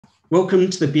Welcome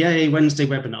to the BAA Wednesday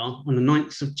webinar on the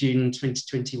 9th of June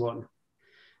 2021.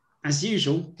 As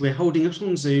usual, we're holding it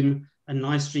on Zoom and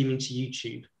live streaming to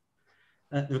YouTube.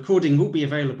 The recording will be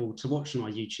available to watch on our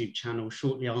YouTube channel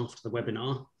shortly after the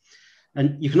webinar.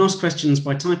 And you can ask questions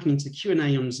by typing into the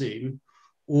Q&A on Zoom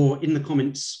or in the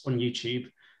comments on YouTube,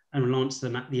 and we'll answer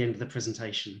them at the end of the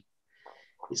presentation.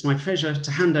 It's my pleasure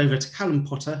to hand over to Callum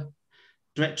Potter,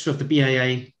 Director of the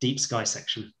BAA Deep Sky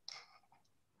section.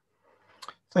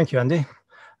 Thank you, Andy.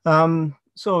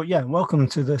 Welcome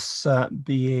to this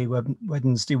BA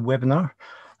Wednesday webinar.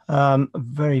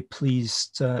 Very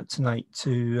pleased tonight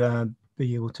to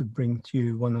be able to bring to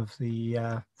you one of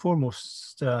the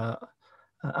foremost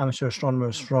amateur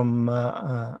astronomers from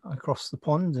across the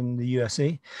pond in the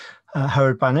USA,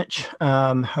 Howard Banich.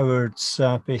 Howard's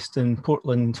based in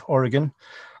Portland, Oregon.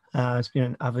 Has been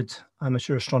an avid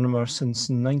amateur astronomer since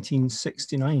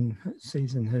 1969, it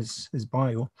says in his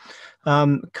bio.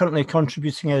 Currently a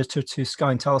contributing editor to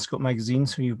Sky and Telescope magazine,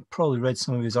 so you've probably read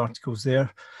some of his articles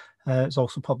there. It's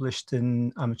also published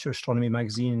in Amateur Astronomy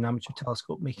magazine and Amateur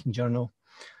Telescope Making Journal.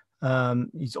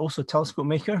 He's also a telescope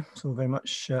maker, so very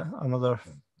much another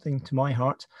thing to my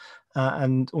heart,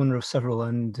 and owner of several,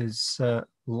 and his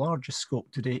largest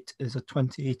scope to date is a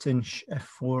 28-inch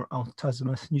f4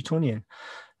 Altazimuth Newtonian.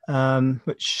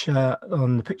 Which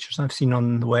on the pictures I've seen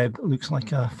on the web looks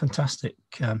like a fantastic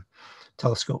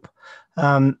telescope.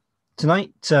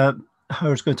 Tonight,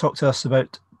 Howard's going to talk to us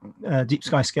about deep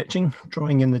sky sketching,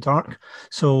 drawing in the dark.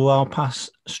 So I'll pass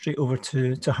straight over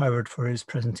to Howard for his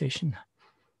presentation.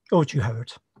 Over to you,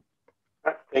 Howard.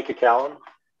 Thank you, Callum.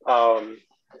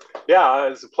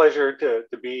 It's a pleasure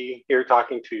to be here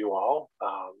talking to you all.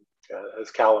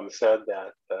 As Callum said,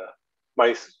 that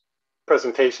my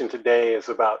presentation today is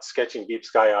about sketching deep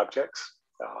sky objects.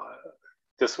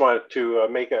 Just wanted to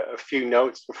make a few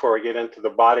notes before we get into the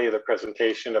body of the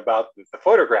presentation about the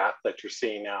photograph that you're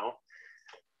seeing now.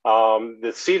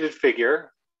 The seated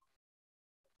figure,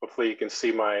 hopefully you can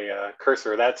see my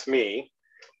cursor, that's me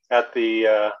at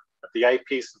the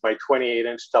eyepiece of my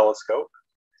 28-inch telescope,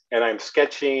 and I'm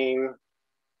sketching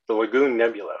the Lagoon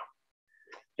Nebula.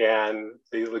 And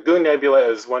the Lagoon Nebula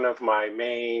is one of my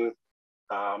main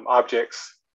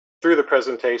objects through the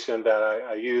presentation that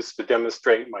I use to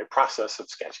demonstrate my process of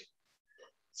sketching.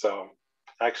 So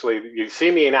actually you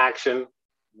see me in action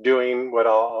doing what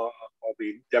I'll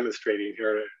be demonstrating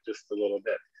here in just a little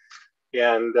bit.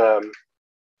 And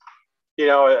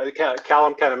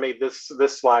Callum kind of made this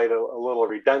slide a little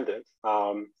redundant.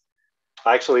 I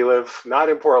actually live not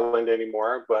in Portland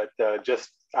anymore, but just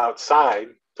outside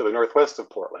to the northwest of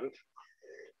Portland.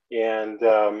 And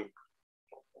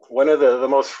one of the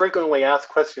most frequently asked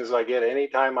questions I get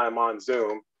anytime I'm on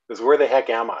Zoom is, where the heck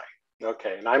am I?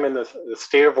 Okay, and I'm in the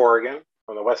state of Oregon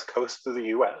on the west coast of the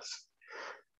US.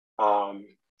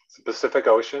 It's the Pacific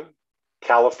Ocean.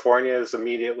 California is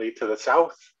immediately to the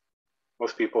south.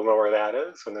 Most people know where that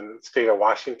is. And then the state of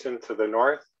Washington to the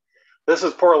north. This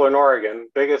is Portland, Oregon,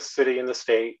 biggest city in the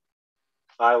state.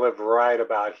 I live right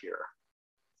about here.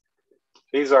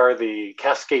 These are the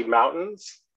Cascade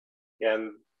Mountains,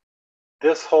 and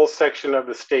this whole section of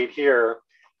the state here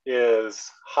is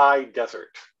high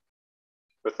desert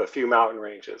with a few mountain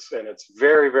ranges, and it's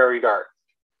very, very dark.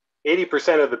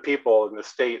 80% of the people in the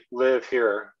state live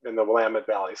here in the Willamette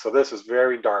Valley, so this is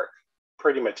very dark.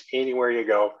 Pretty much anywhere you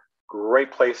go,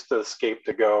 great place to escape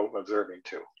to go observing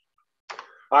to.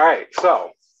 All right, so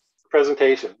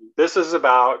presentation. This is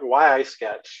about why I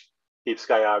sketch deep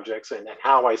sky objects and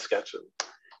how I sketch them.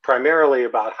 Primarily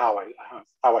about how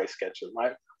I sketch them.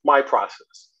 My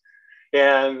process.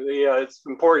 And it's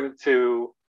important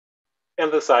to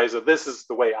emphasize that this is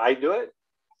the way I do it.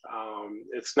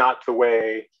 It's not the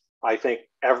way I think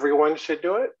everyone should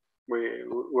do it.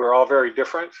 We're all very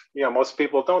different. Most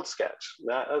people don't sketch.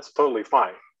 That's totally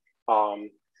fine.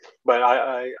 But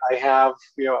I have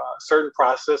a certain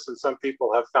process, and some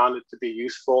people have found it to be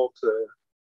useful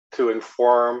to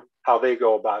inform how they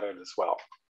go about it as well.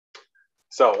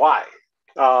 So why?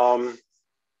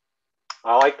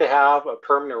 I like to have a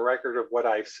permanent record of what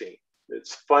I've seen.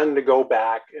 It's fun to go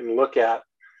back and look at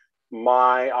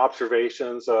my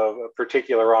observations of a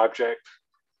particular object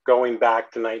going back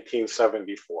to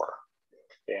 1974.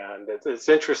 And it's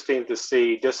interesting to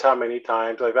see just how many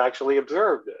times I've actually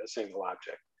observed a single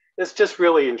object. It's just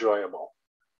really enjoyable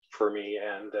for me.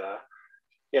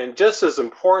 And just as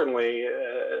importantly,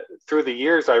 through the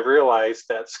years, I've realized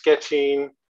that sketching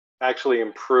actually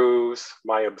improves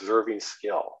my observing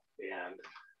skill. And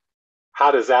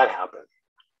how does that happen?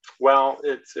 Well,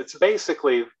 it's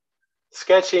basically,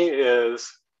 sketching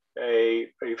is a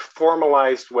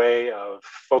formalized way of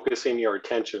focusing your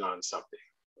attention on something.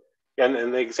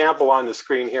 And the example on the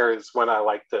screen here is one I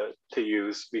like to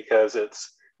use because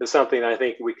it's something I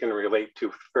think we can relate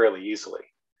to fairly easily.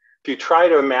 If you try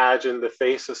to imagine the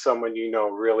face of someone you know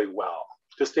really well,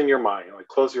 just in your mind, like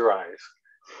close your eyes,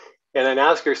 and then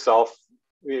ask yourself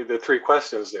the three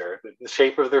questions there: the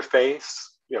shape of their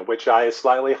face, which eye is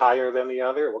slightly higher than the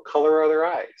other, what color are their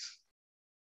eyes?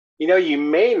 You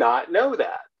may not know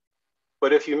that,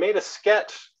 but if you made a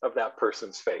sketch of that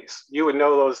person's face, you would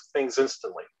know those things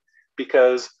instantly,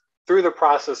 because through the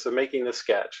process of making the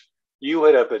sketch, you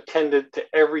would have attended to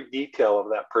every detail of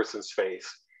that person's face,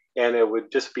 and it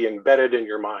would just be embedded in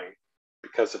your mind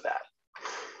because of that.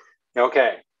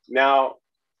 Okay, now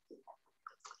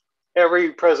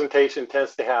every presentation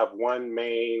tends to have one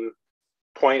main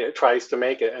point it tries to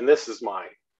make it, and this is mine.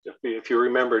 If you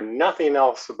remember nothing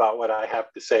else about what I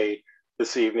have to say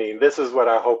this evening, this is what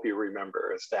I hope you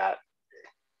remember, is that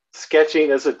sketching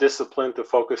is a discipline to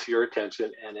focus your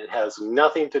attention, and it has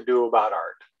nothing to do about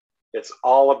art. It's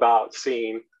all about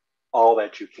seeing all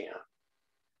that you can.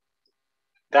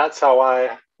 That's how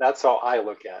I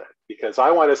look at it, because I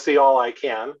want to see all I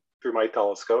can through my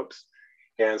telescopes,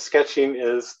 and sketching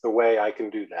is the way I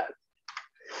can do that.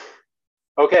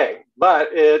 Okay, but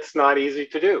it's not easy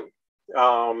to do.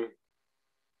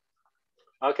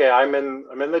 Okay, I'm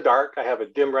in the dark. I have a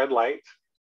dim red light,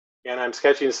 and I'm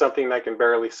sketching something I can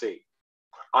barely see.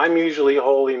 I'm usually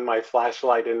holding my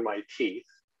flashlight in my teeth.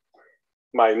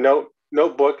 My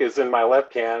notebook is in my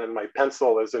left hand, and my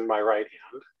pencil is in my right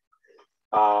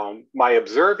hand. My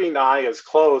observing eye is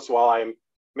closed while I'm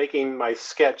making my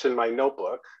sketch in my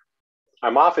notebook.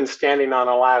 I'm often standing on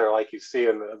a ladder, like you see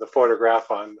in the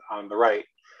photograph on the right.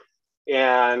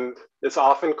 And it's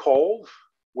often cold,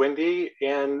 windy,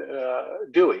 and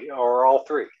dewy, or all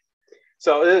three.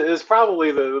 So it is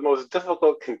probably the most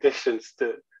difficult conditions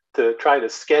to try to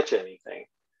sketch anything.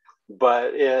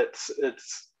 But it's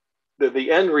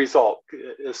the end result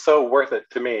is so worth it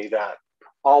to me that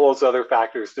all those other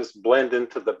factors just blend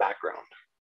into the background.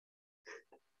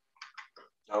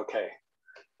 Okay.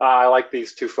 I like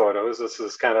these two photos. This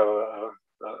is kind of a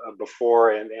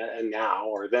before and now,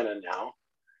 or then and now.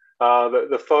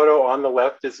 The photo on the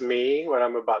left is me when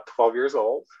I'm about 12 years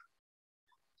old.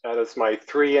 That is my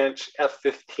 3-inch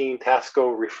f/15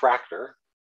 Tasco refractor.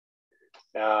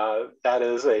 That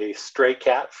is a stray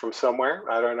cat from somewhere.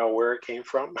 I don't know where it came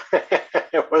from.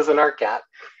 It wasn't our cat.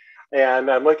 And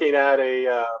I'm looking at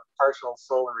a partial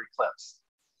solar eclipse.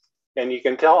 And you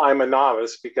can tell I'm a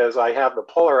novice because I have the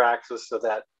polar axis of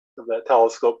that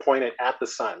telescope pointed at the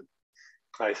sun.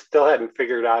 I still hadn't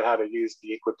figured out how to use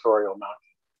the equatorial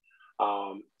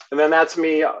mounting. And then that's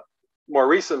me more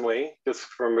recently, just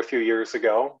from a few years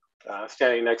ago,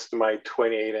 standing next to my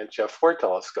 28-inch f4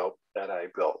 telescope that I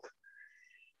built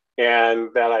and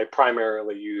that I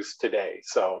primarily use today.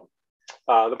 So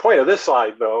the point of this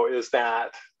slide, though, is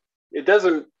that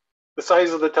the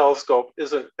size of the telescope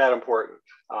isn't that important.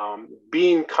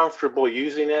 Being comfortable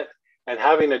using it and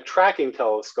having a tracking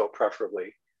telescope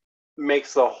preferably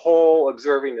makes the whole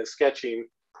observing and sketching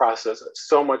process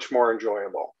so much more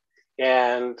enjoyable.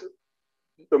 And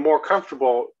the more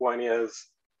comfortable one is,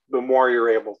 the more you're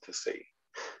able to see.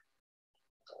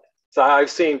 So I've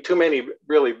seen too many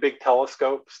really big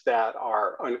telescopes that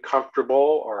are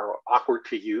uncomfortable or awkward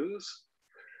to use.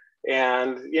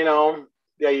 And,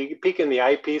 yeah, you can peek in the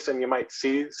eyepiece and you might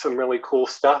see some really cool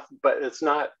stuff, but it's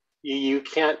not, you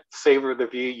can't savor the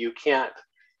view. You can't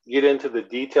get into the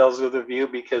details of the view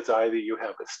because either you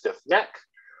have a stiff neck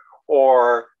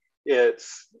or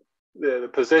it's the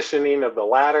positioning of the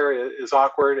ladder is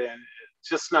awkward, and it's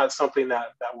just not something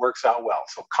that works out well.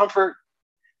 So comfort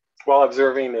while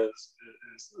observing is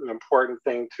an important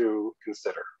thing to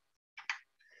consider.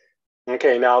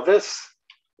 Okay, now this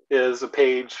is a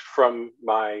page from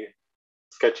my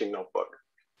sketching notebook,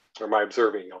 or my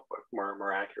observing notebook,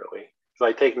 more accurately. So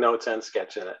I take notes and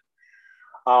sketch in it.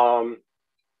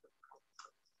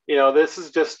 This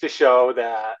is just to show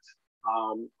that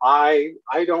I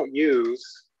don't use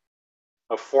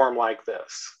a form like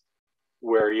this,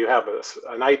 where you have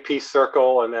an eyepiece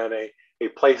circle and then a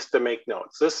place to make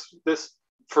notes. This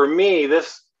for me,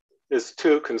 this is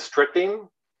too constricting.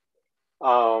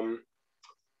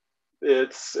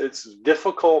 It's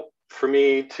difficult for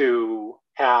me to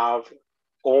have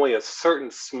only a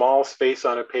certain small space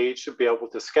on a page to be able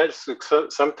to sketch. So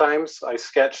sometimes I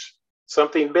sketch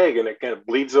something big and it kind of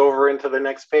bleeds over into the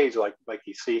next page, like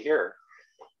you see here.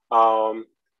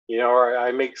 Or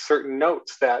I make certain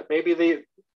notes that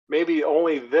maybe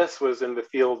only this was in the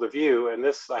field of view, and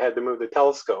this I had to move the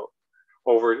telescope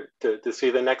over to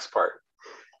see the next part.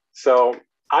 So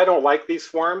I don't like these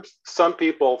forms. Some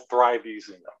people thrive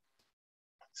using them.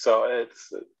 So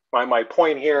it's my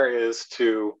point here is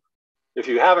to, if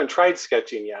you haven't tried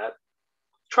sketching yet,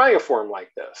 try a form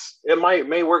like this. It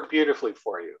may work beautifully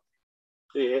for you,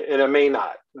 and it may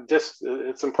not. Just,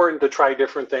 it's important to try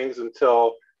different things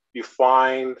until you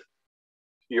find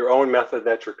your own method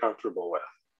that you're comfortable with.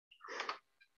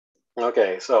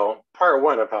 Okay, so part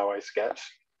one of how I sketch.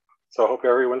 So I hope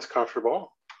everyone's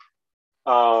comfortable.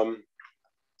 The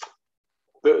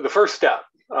first step,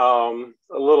 a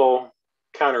little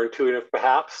counterintuitive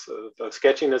perhaps, of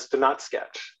sketching is to not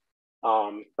sketch.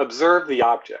 Observe the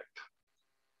object.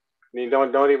 I mean,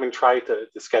 don't even try to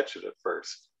sketch it at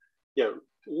first.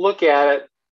 Look at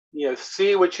it,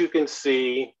 see what you can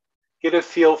see, get a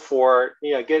feel for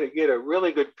it, get a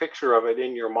really good picture of it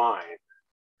in your mind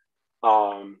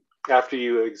after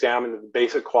you examine the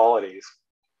basic qualities.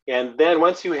 And then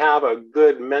once you have a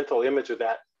good mental image of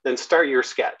that, then start your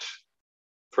sketch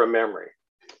from memory.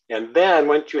 And then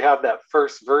once you have that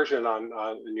first version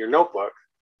in your notebook,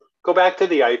 go back to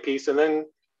the eyepiece and then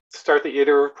start the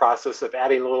iterative process of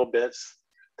adding little bits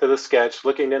to the sketch,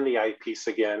 looking in the eyepiece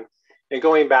again, and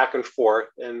going back and forth,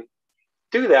 and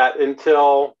do that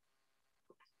until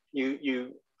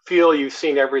you feel you've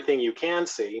seen everything you can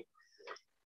see.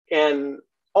 And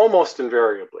almost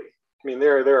invariably, I mean,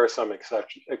 there are some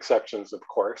exceptions, of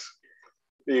course,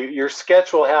 your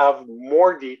sketch will have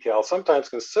more detail, sometimes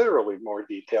considerably more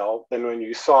detail than when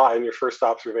you saw in your first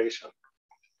observation.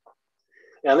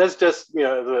 And this just,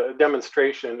 the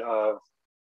demonstration of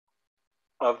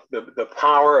the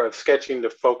power of sketching to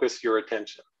focus your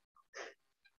attention.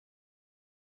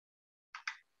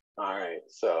 All right,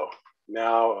 so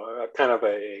now kind of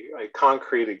a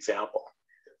concrete example.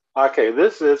 Okay,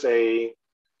 this is a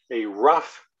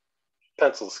rough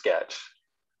pencil sketch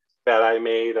that I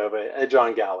made of an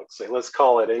edge-on galaxy. Let's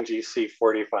call it NGC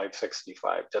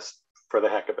 4565, just for the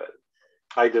heck of it.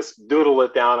 I just doodle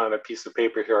it down on a piece of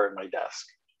paper here at my desk.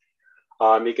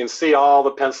 You can see all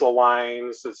the pencil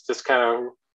lines. It's just kind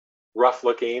of rough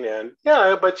looking, and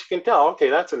yeah, but you can tell, okay,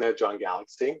 that's an edge-on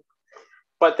galaxy.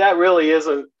 But that really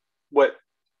isn't what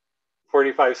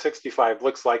 4565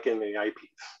 looks like in the eyepiece.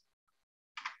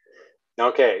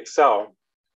 Okay, so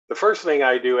the first thing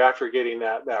I do after getting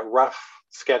that rough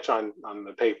sketch on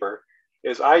the paper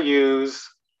is I use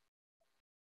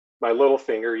my little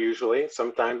finger, usually,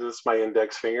 sometimes it's my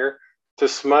index finger, to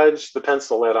smudge the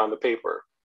pencil lead on the paper,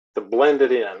 to blend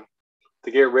it in,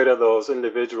 to get rid of those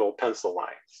individual pencil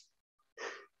lines.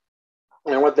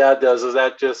 And what that does is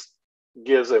that just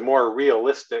gives a more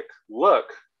realistic look.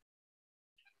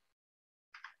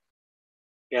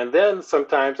 And then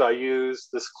sometimes I use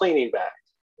this cleaning bag.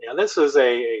 And this is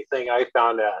a thing I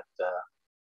found at,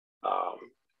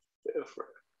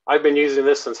 I've been using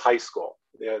this since high school.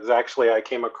 I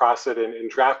came across it in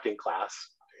drafting class.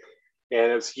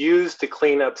 And it's used to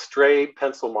clean up stray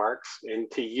pencil marks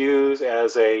and to use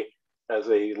as a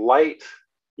light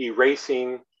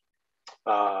erasing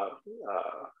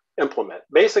implement.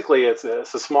 Basically, it's a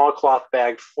small cloth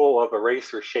bag full of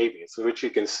eraser shavings, which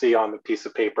you can see on the piece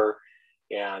of paper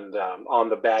and on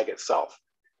the bag itself.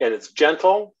 And it's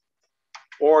gentle,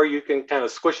 or you can kind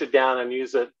of squish it down and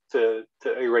use it to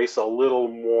erase a little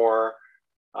more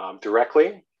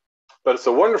directly. But it's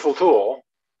a wonderful tool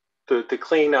to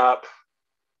clean up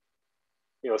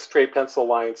stray pencil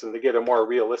lines and to get a more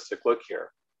realistic look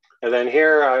here. And then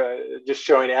here, just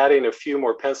showing adding a few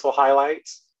more pencil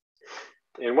highlights.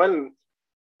 And one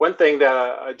thing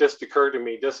that just occurred to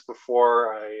me just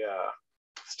before I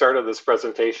started this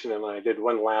presentation, and I did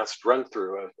one last run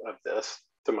through of this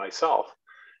to myself,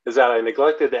 is that I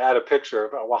neglected to add a picture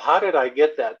of, well, how did I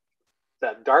get that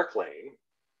dark lane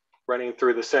running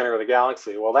through the center of the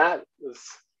galaxy? Well,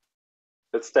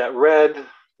 it's that red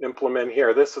implement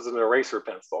here. This is an eraser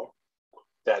pencil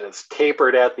that is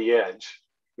tapered at the edge.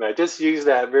 And I just use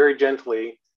that very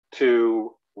gently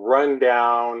to run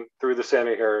down through the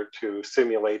center here to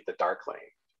simulate the dark lane.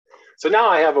 So now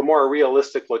I have a more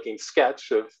realistic looking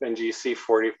sketch of NGC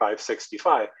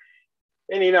 4565.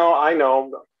 And I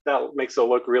know that makes it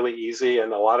look really easy,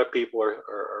 and a lot of people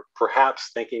are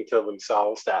perhaps thinking to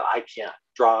themselves that I can't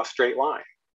draw a straight line.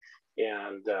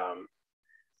 And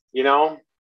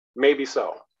maybe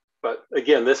so. But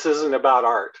again, this isn't about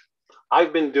art.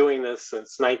 I've been doing this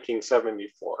since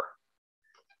 1974.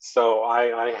 So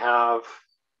I've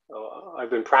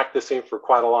been practicing for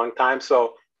quite a long time.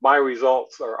 So my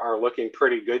results are looking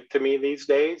pretty good to me these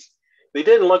days. They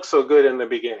didn't look so good in the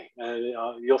beginning. And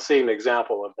you'll see an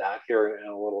example of that here in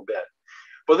a little bit.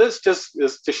 But this just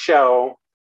is to show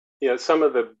some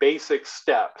of the basic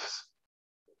steps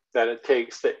that it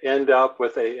takes to end up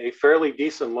with a fairly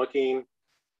decent looking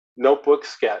notebook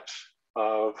sketch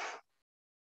of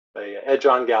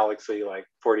edge-on galaxy like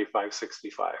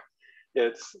 4565.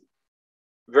 It's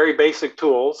very basic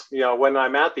tools. You know, when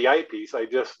I'm at the eyepiece,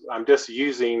 I'm just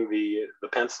using the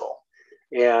pencil,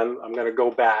 and I'm going to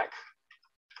go back.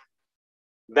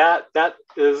 That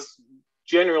is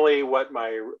generally what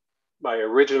my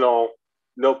original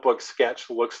notebook sketch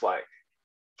looks like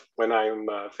when I'm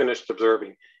finished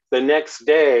observing. The next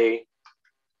day,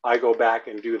 I go back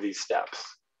and do these steps.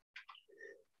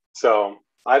 So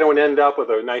I don't end up with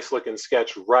a nice looking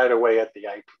sketch right away at the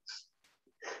eyepiece.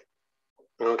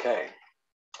 Okay,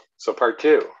 so part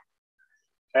 2.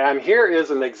 And here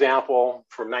is an example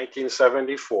from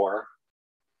 1974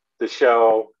 to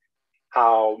show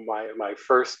how my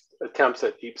first attempts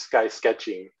at deep sky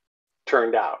sketching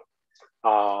turned out.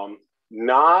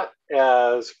 Not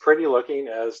as pretty looking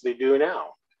as they do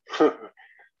now.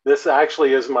 This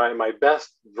actually is my best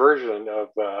version of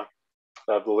the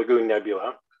Lagoon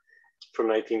Nebula from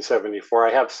 1974.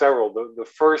 I have several. The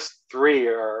first 3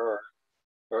 are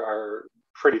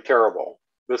pretty terrible.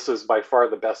 This is by far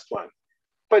the best one.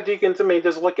 But you can, to me,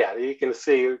 just look at it. You can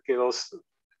see those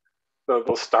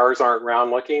stars aren't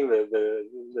round looking.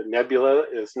 The nebula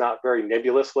is not very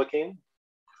nebulous looking,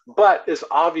 but it's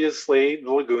obviously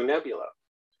the Lagoon Nebula.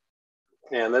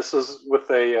 And this is with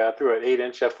through an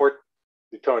 8-inch f4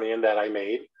 Newtonian that I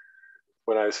made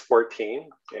when I was 14,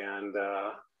 and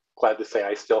glad to say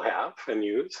I still have and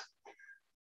use.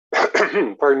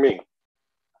 Pardon me.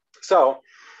 So,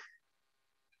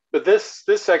 but this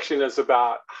section is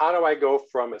about how do I go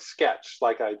from a sketch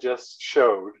like I just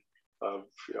showed of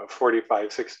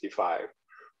 4565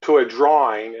 to a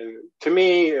drawing. And to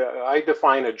me, I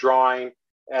define a drawing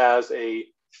as a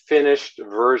finished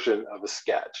version of a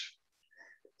sketch.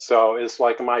 So it's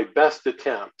like my best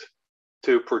attempt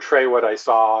to portray what I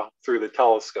saw through the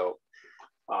telescope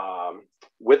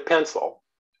with pencil.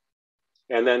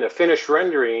 And then a finished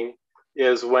rendering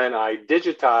is when I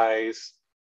digitize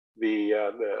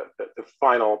the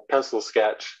final pencil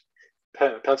sketch,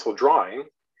 pencil drawing,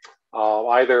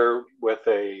 either with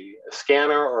a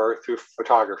scanner or through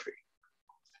photography.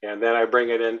 And then I bring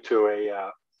it into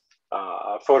a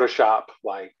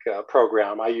Photoshop-like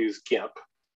program. I use GIMP,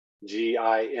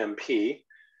 G-I-M-P,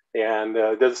 and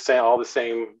does all the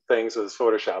same things as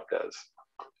Photoshop does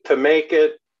to make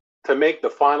the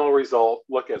final result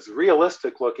look as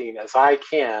realistic looking as I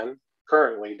can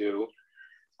currently do.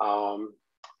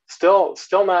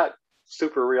 Still not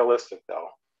super realistic though.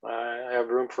 I have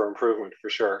room for improvement for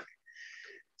sure.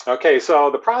 Okay, so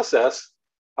the process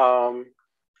and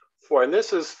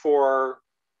this is for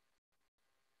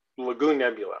Lagoon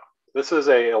Nebula. This is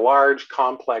a large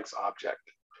complex object.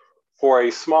 For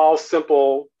a small,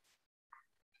 simple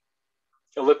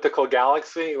elliptical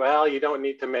galaxy, well, you don't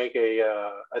need to make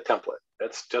a template.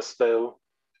 It's just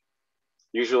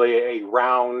usually a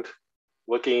round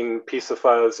looking piece of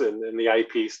fuzz in the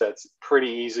eyepiece that's pretty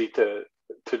easy to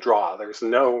draw. There's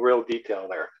no real detail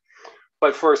there.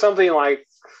 But for something like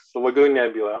the Lagoon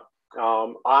Nebula,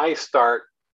 I start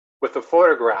with a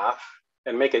photograph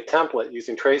and make a template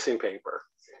using tracing paper.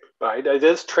 I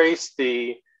just trace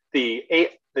the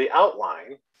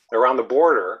outline around the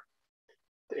border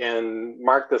and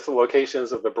mark the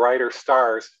locations of the brighter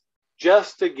stars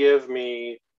just to give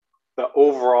me the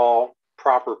overall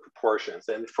proper proportions.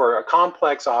 And for a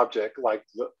complex object like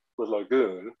the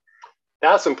lagoon,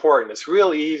 that's important. It's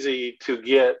really easy to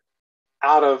get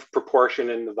out of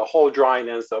proportion and the whole drawing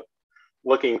ends up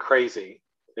looking crazy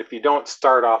if you don't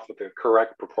start off with the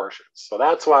correct proportions. So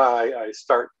that's why I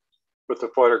start with the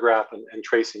photograph and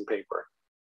tracing paper.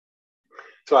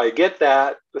 So I get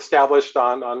that established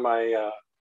on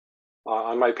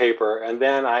my paper, and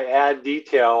then I add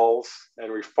details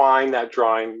and refine that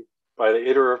drawing by the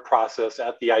iterative process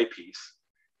at the eyepiece.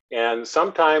 And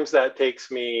sometimes that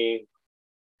takes me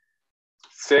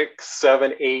 6,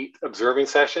 7, 8 observing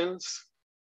sessions.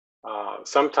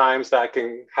 Sometimes that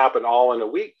can happen all in a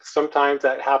week. Sometimes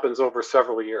that happens over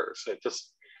several years. It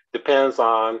just depends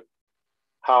on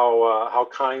how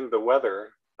kind the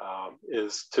weather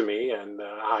is to me and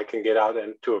I can get out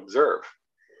and to observe.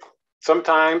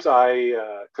 Sometimes I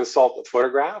consult the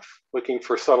photograph, looking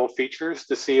for subtle features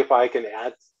to see if I can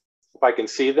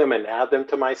see them and add them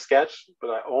to my sketch, but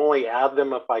I only add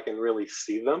them if I can really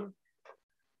see them.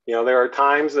 You know, there are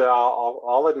times that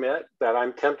I'll admit that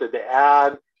I'm tempted to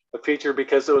add a feature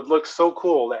because it would look so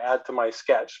cool to add to my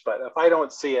sketch, but if I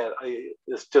don't see it,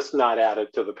 it's just not added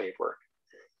to the paper.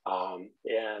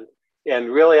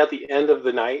 And really at the end of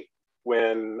the night,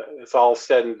 when it's all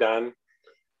said and done,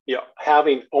 you know,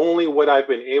 having only what I've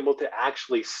been able to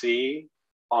actually see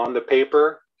on the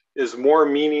paper is more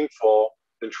meaningful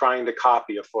than trying to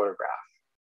copy a photograph.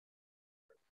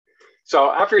 So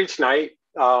after each night,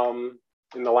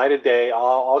 in the light of day,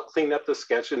 I'll clean up the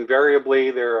sketch.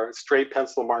 Invariably, there are stray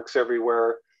pencil marks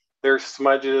everywhere. There's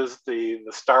smudges, the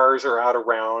stars are out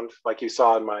around, like you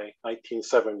saw in my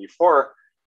 1974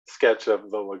 sketch of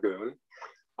the lagoon.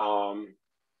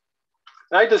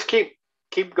 I just keep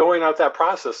going out that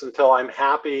process until I'm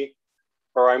happy,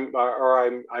 or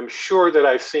I'm sure that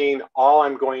I've seen all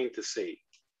I'm going to see.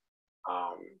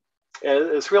 And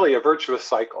it's really a virtuous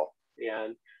cycle.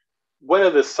 And one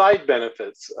of the side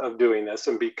benefits of doing this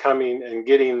and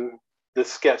getting the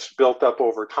sketch built up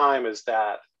over time is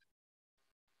that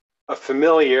a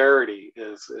familiarity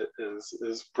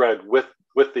is bred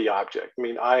with the object. I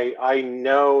mean, I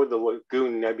know the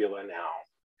Lagoon Nebula now,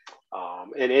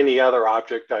 and any other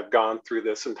object I've gone through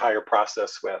this entire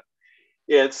process with.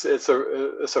 It's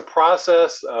a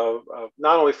process of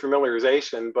not only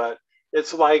familiarization, but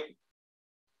it's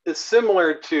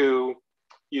similar to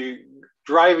you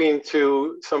driving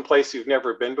to some place you've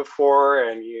never been before,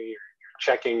 and you're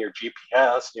checking your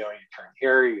GPS. You turn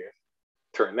here, you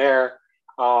turn there.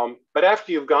 But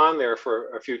after you've gone there for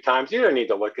a few times, you don't need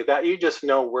to look at that. You just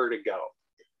know where to go.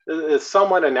 It's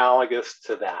somewhat analogous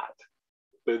to that.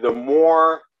 The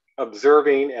more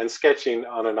observing and sketching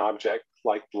on an object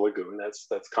like the lagoon,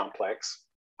 that's complex,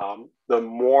 the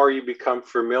more you become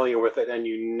familiar with it and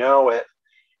you know it,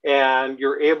 and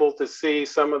you're able to see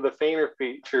some of the fainter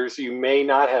features you may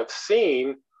not have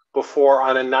seen before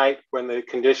on a night when the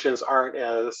conditions aren't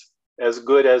as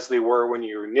good as they were when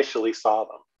you initially saw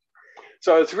them.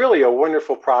 So it's really a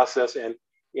wonderful process, and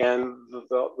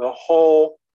the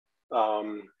whole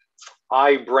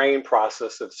eye-brain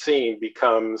process of seeing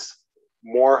becomes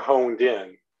more honed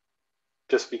in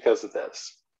just because of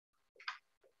this.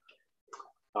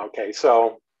 Okay,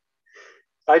 so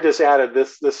I just added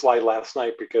this slide last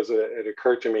night because it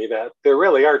occurred to me that there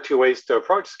really are two ways to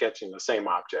approach sketching the same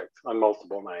object on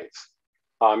multiple nights.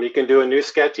 You can do a new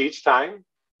sketch each time,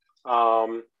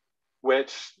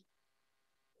 which,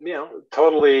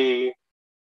 totally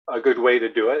a good way to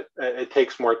do it. It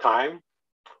takes more time.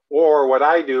 Or what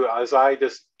I do is I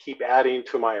just keep adding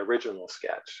to my original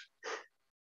sketch.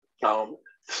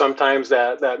 Sometimes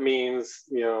that means,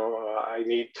 I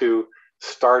need to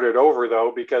start it over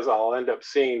though, because I'll end up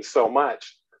seeing so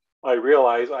much. I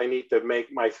realize I need to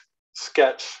make my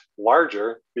sketch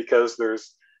larger because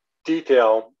there's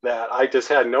detail that I just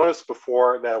hadn't noticed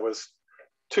before that was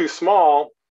too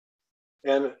small.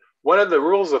 And one of the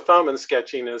rules of thumb in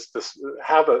sketching is to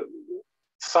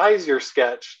size your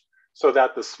sketch so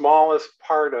that the smallest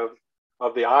part of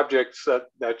the objects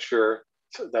that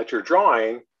you're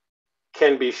drawing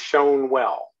can be shown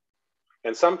well.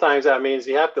 And sometimes that means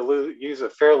you have to use a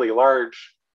fairly large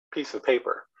piece of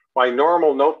paper. My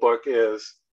normal notebook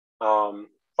is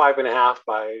 5.5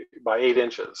 by 8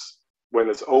 inches when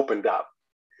it's opened up.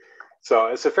 So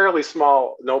it's a fairly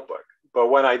small notebook. But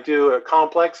when I do a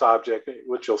complex object,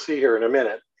 which you'll see here in a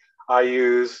minute, I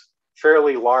use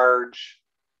fairly large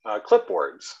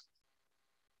clipboards.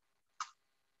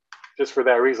 Just for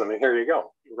that reason, and here you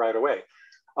go, right away.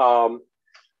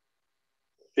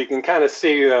 You can kind of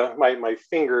see my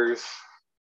fingers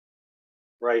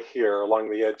right here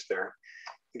along the edge there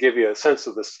to give you a sense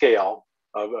of the scale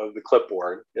of the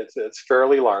clipboard. It's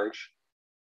fairly large.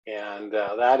 And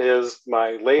that is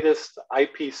my latest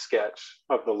eyepiece sketch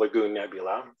of the Lagoon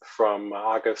Nebula from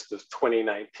August of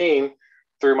 2019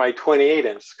 through my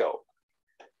 28-inch scope.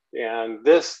 And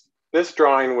this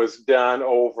drawing was done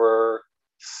over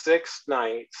 6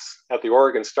 nights at the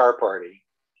Oregon Star Party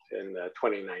in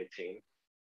 2019.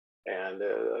 And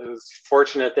I was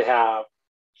fortunate to have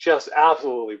just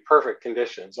absolutely perfect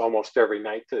conditions almost every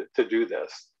night to do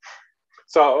this.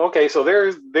 So, okay, so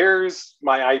there's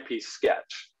my eyepiece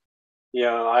sketch.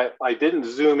 I didn't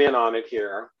zoom in on it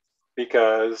here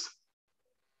because,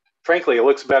 frankly, it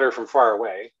looks better from far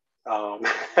away.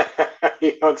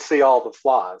 You don't see all the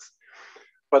flaws.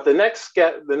 But the next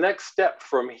step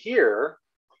from here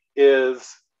is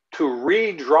to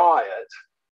redraw it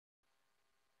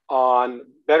on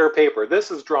better paper. The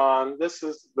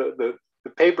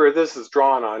paper this is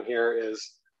drawn on here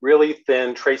is really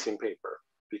thin tracing paper,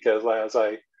 because as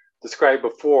I described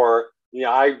before,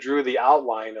 I drew the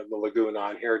outline of the lagoon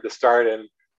on here to start and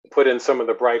put in some of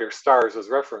the brighter stars as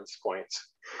reference points.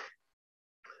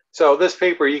 So this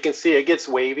paper, you can see it gets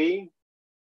wavy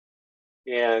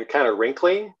and kind of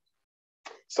wrinkly.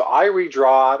 So I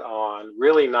redraw it on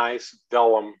really nice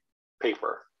vellum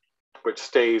paper, which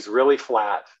stays really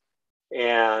flat.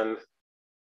 And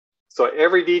so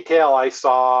every detail I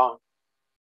saw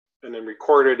and then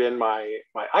recorded in my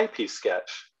eyepiece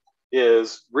sketch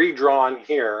is redrawn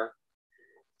here.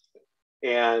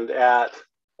 And at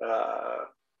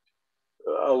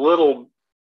a little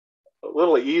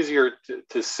easier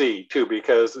to see too,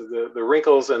 because the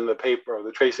wrinkles in the paper, or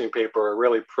the tracing paper, are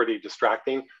really pretty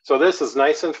distracting. So this is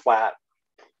nice and flat.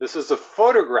 This is a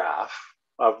photograph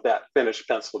of that finished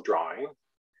pencil drawing.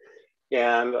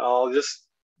 And I'll just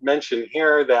mention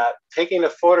here that taking a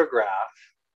photograph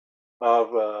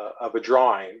of a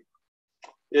drawing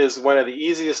is one of the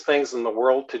easiest things in the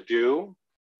world to do,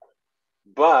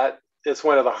 but it's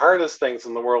one of the hardest things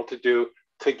in the world to do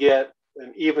to get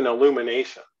an even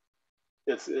illumination.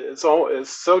 It's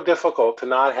so difficult to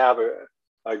not have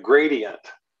a gradient.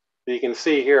 You can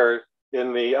see here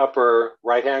in the upper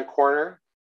right-hand corner,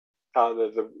 how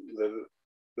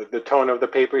the tone of the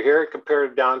paper here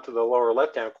compared down to the lower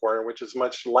left-hand corner, which is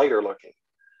much lighter looking.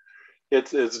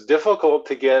 It's difficult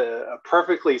to get a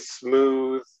perfectly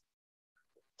smooth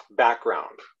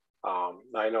background.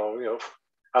 I know,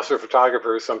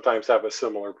 astrophotographers sometimes have a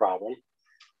similar problem,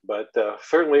 but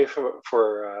certainly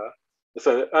for it's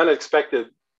an unexpected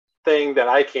thing that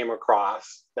I came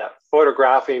across, that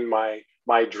photographing my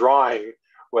drawing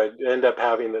would end up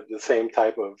having the same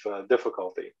type of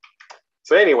difficulty.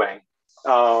 So anyway,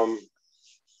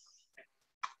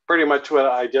 pretty much what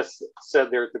I just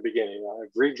said there at the beginning.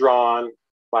 I've redrawn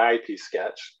my IP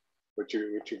sketch, which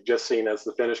you've just seen as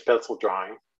the finished pencil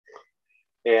drawing.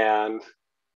 And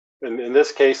in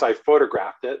this case, I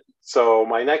photographed it. So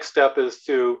my next step is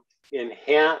to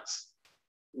enhance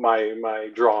my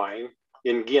drawing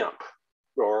in GIMP,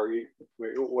 or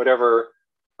whatever,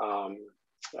 like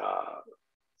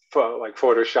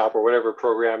Photoshop or whatever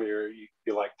program you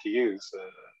like to use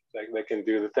that can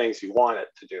do the things you want it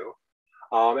to do.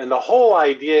 And the whole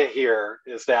idea here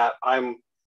is that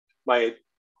my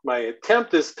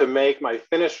attempt is to make my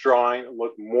finished drawing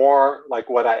look more like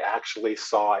what I actually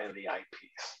saw in the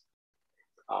eyepiece.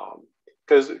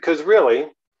 Because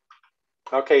really,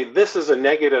 okay, this is a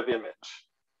negative image.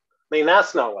 I mean,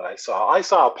 that's not what I saw. I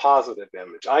saw a positive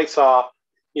image. I saw,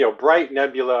 bright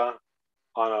nebula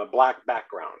on a black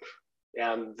background.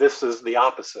 And this is the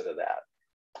opposite of that.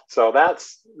 So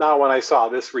that's not what I saw.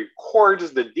 This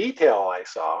records the detail I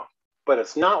saw, but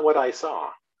it's not what I saw.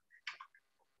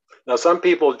 Now, some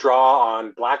people draw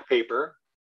on black paper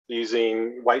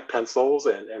using white pencils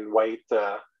and white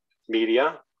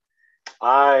media.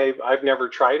 I've never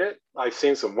tried it. I've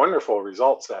seen some wonderful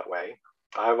results that way.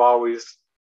 I've always,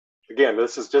 again,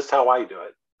 this is just how I do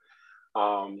it.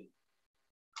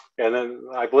 And then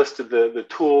I've listed the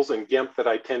tools in GIMP that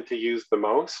I tend to use the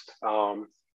most.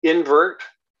 Invert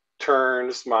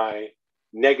turns my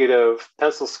negative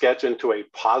pencil sketch into a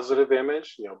positive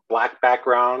image, black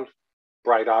background,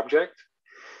 bright object.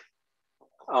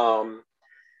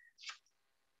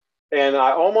 And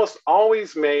I almost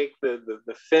always make the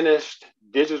finished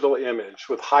digital image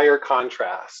with higher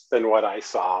contrast than what I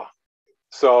saw.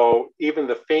 So even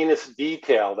the faintest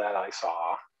detail that I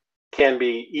saw can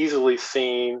be easily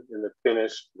seen in the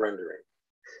finished rendering.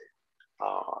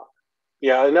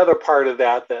 Yeah, another part of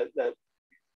that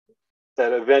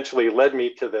eventually led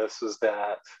me to this is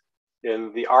that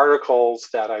in the articles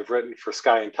that I've written for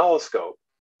Sky and Telescope,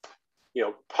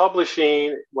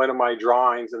 publishing one of my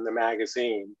drawings in the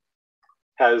magazine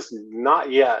has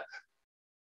not yet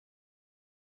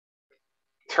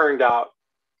turned out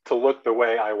to look the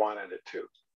way I wanted it to.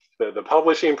 The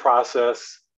publishing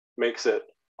process makes it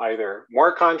either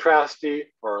more contrasty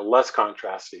or less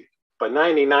contrasty, but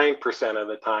 99% of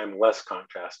the time less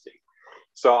contrasty.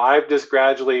 So I've just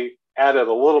gradually added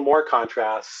a little more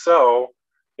contrast. So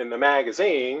in the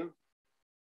magazine,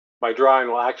 my drawing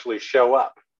will actually show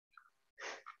up.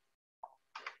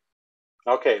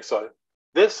 Okay, so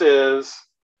this is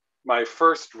my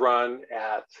first run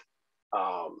at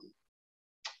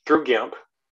through GIMP.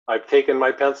 I've taken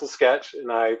my pencil sketch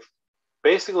and I've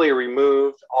basically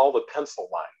removed all the pencil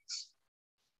lines.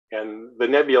 And the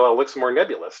nebula looks more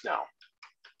nebulous now.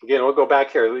 Again, we'll go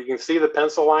back here. You can see the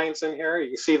pencil lines in here. You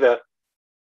can see the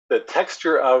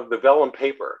texture of the vellum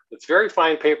paper. It's very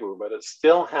fine paper, but it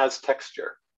still has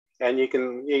texture. And you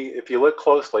can, if you look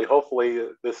closely, hopefully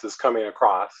this is coming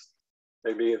across.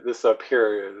 Maybe this up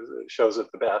here shows it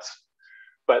the best.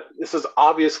 But this is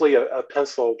obviously a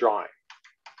pencil drawing.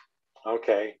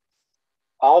 Okay,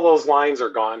 all those lines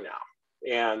are gone now.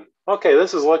 And okay,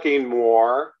 this is looking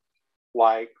more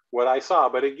like what I saw.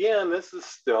 But again, this is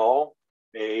still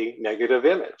a negative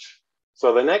image.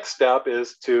 So the next step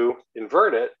is to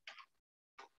invert it.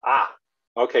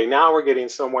 Okay, now we're getting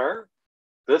somewhere.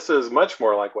 This is much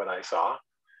more like what I saw.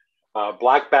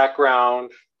 Black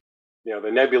background,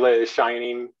 the nebula is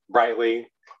shining brightly.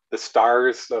 The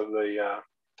stars of the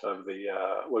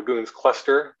lagoon's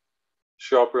cluster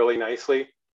show up really nicely.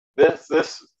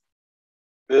 This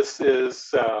this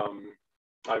is,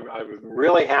 I'm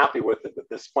really happy with it at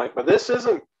this point, but this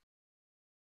isn't,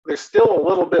 there's still a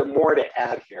little bit more to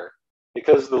add here,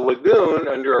 because the lagoon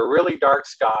under a really dark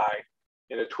sky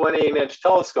in a 28-inch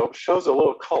telescope shows a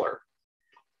little color.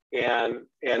 And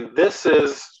this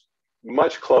is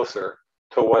much closer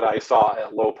to what I saw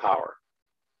at low power.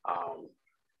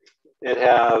 It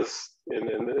has,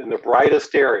 in the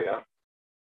brightest area,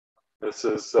 this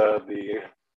is the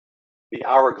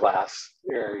hourglass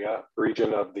area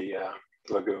region of the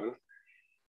lagoon.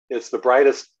 It's the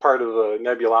brightest part of the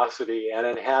nebulosity, and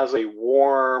it has a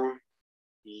warm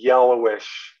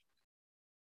yellowish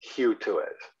hue to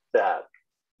it that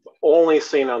only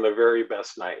seen on the very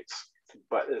best nights.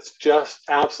 But it's just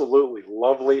absolutely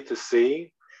lovely to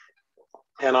see.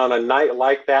 And on a night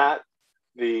like that,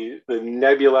 the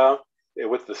nebula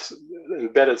with the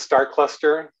embedded star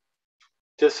cluster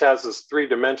just has this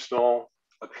three-dimensional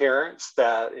appearance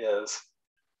that is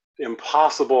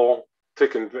impossible to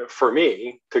convey, for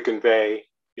me to convey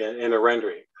in a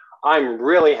rendering. I'm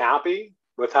really happy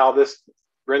with how this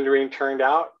rendering turned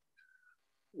out.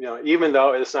 You know, even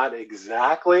though it's not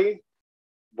exactly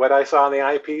what I saw in the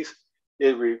eyepiece,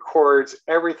 it records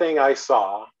everything I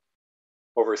saw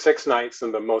over 6 nights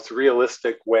in the most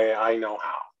realistic way I know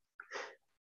how.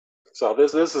 So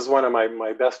this is one of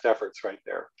my best efforts right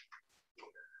there.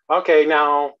 Okay,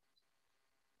 now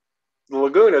the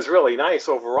lagoon is really nice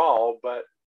overall, but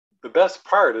the best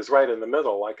part is right in the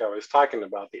middle, like I was talking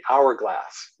about, the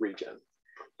hourglass region.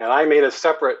 And I made a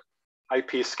separate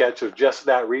eyepiece sketch of just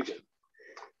that region.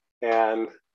 And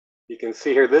you can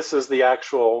see here, this is the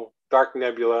actual dark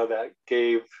nebula that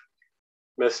gave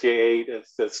Messier 8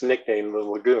 its nickname, the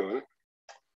lagoon.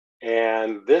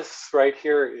 And this right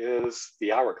here is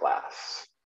the hourglass,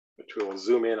 which we will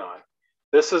zoom in on.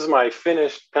 This is my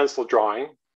finished pencil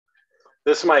drawing.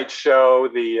 This might show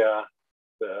the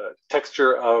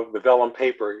texture of the vellum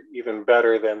paper even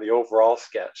better than the overall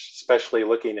sketch, especially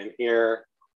looking in here,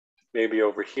 maybe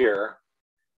over here.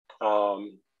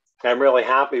 I'm really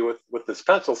happy with this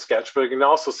pencil sketch, but you can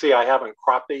also see I haven't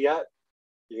cropped it yet.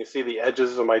 You can see the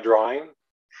edges of my drawing.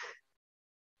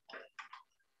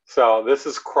 So this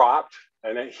is cropped,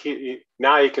 and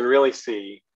now you can really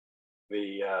see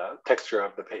the texture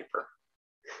of the paper.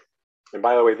 And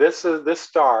by the way, this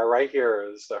star right here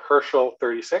is the Herschel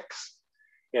 36.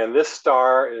 And this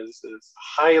star is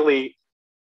highly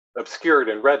obscured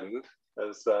and reddened,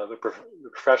 as the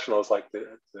professionals like to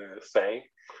say.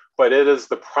 But it is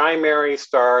the primary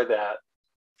star that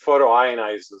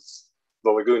photoionizes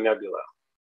the Lagoon Nebula,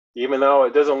 even though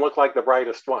it doesn't look like the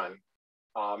brightest one.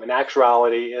 In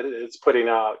actuality, it's putting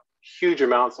out huge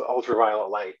amounts of ultraviolet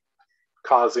light,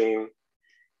 causing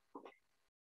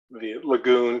the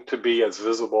lagoon to be as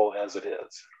visible as it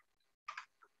is.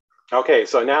 Okay,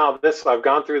 so now I've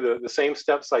gone through the same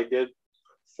steps I did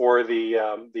for the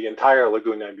entire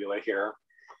Lagoon Nebula here.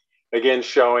 Again,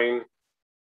 showing,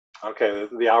 okay,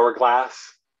 the hourglass,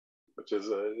 which is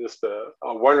just a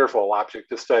wonderful object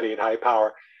to study at high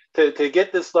power. To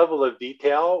get this level of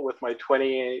detail with my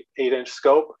 28-inch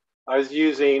scope, I was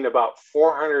using about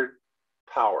 400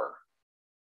 power,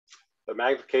 the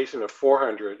magnification of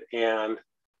 400, and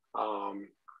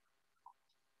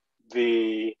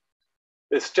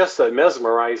it's just a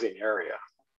mesmerizing area.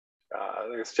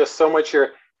 There's just so much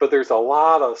here, but there's a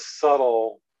lot of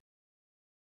subtle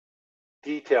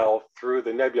detail through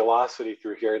the nebulosity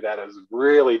through here that is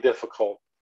really difficult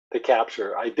to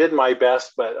capture. I did my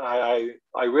best, but I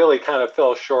really kind of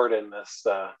fell short in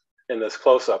this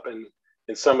close-up, and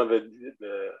in some of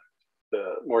the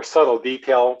more subtle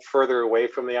detail further away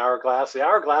from the hourglass. The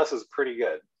hourglass is pretty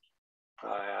good.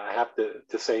 I have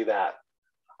to say that.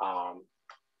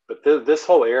 But this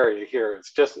whole area here,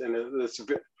 it's just, and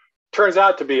it turns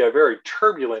out to be a very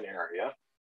turbulent area.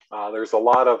 There's a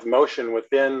lot of motion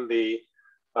within the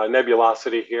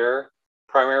nebulosity here,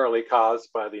 primarily caused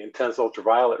by the intense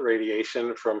ultraviolet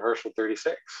radiation from Herschel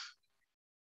 36.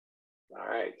 All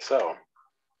right, so.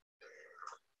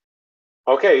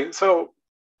 Okay, so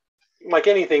like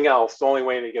anything else, the only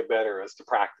way to get better is to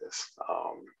practice.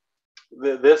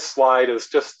 This slide is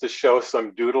just to show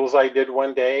some doodles I did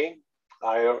one day.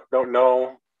 I don't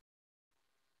know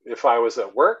if I was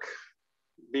at work,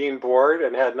 being bored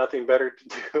and had nothing better to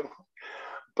do,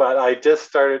 but I just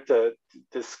started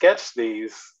to sketch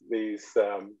these.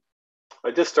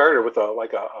 I just started with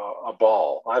a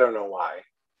ball. I don't know why.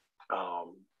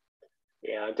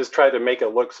 And I just tried to make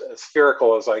it look as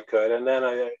spherical as I could. And then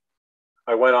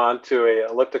I went on to an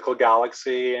elliptical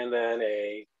galaxy, and then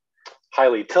a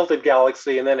highly tilted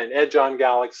galaxy, and then an edge-on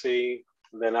galaxy.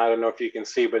 And then I don't know if you can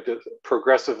see, but just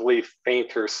progressively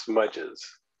fainter smudges.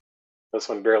 This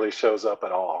one barely shows up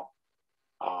at all.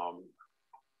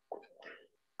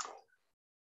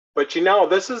 But you know,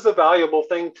 this is a valuable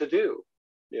thing to do.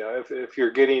 You know, if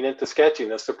you're getting into sketching,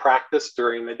 is to practice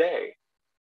during the day.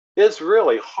 It's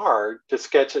really hard to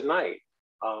sketch at night,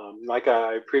 like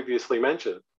I previously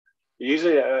mentioned.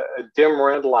 Using a dim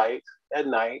red light at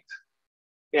night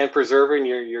and preserving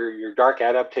your dark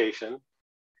adaptation.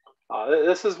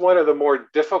 This is one of the more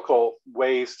difficult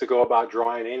ways to go about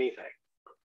drawing anything.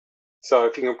 So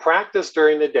if you can practice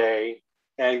during the day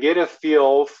and get a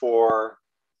feel for,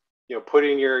 you know,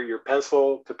 putting your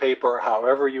pencil to paper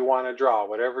however you want to draw,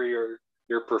 whatever your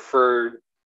preferred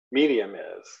medium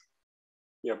is,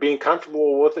 you know, being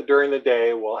comfortable with it during the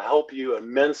day will help you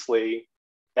immensely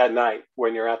at night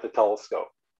when you're at the telescope.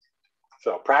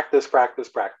 So practice, practice,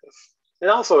 practice. And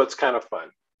also it's kind of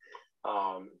fun.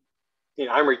 You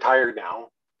know, I'm retired now,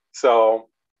 so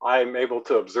I'm able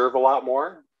to observe a lot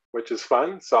more, which is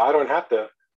fun. So I don't have to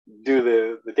do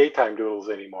the daytime doodles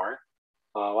anymore.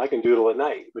 I can doodle at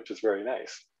night, which is very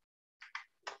nice.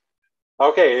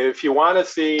 Okay, if you want to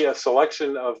see a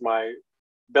selection of my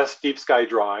best deep sky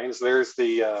drawings, there's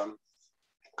the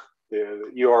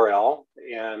URL.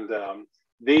 And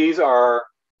these are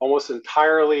almost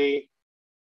entirely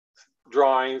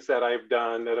drawings that I've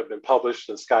done that have been published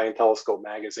in Sky and Telescope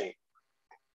magazine.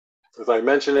 As I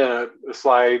mentioned in a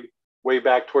slide way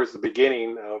back towards the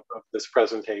beginning of this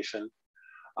presentation,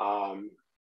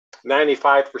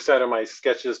 95% of my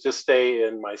sketches just stay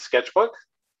in my sketchbook.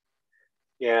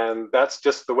 And that's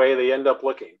just the way they end up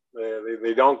looking.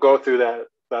 They don't go through that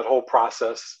whole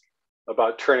process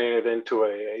about turning it into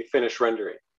a finished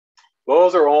rendering.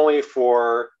 Those are only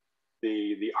for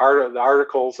the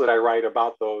articles that I write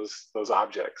about those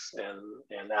objects, and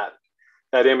that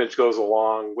image goes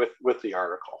along with the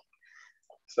article.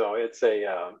 So it's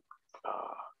a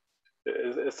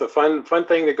fun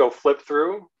thing to go flip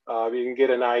through. You can get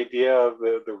an idea of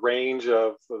the range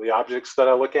of the objects that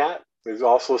I look at. You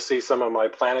also see some of my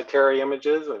planetary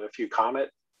images and a few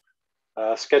comet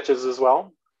sketches as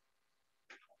well.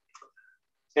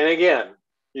 And again,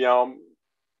 you know,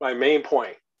 my main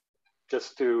point,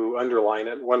 just to underline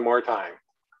it one more time,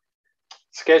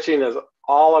 sketching is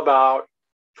all about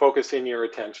focusing your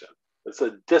attention. It's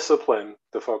a discipline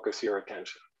to focus your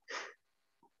attention.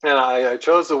 And I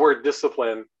chose the word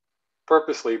discipline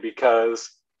purposely because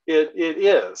it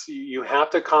is. You have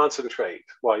to concentrate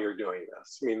while you're doing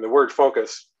this. I mean, the word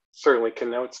focus certainly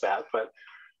connotes that, but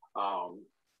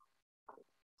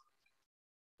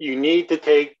you need to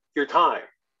take your time.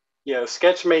 You know,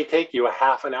 sketch may take you a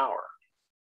half an hour,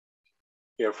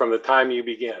 you know, from the time you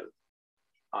begin.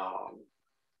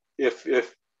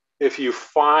 If you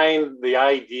find the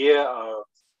idea of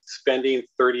spending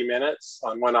 30 minutes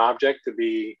on one object to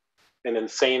be an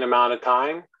insane amount of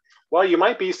time, well, you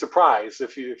might be surprised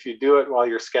if you do it while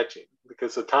you're sketching,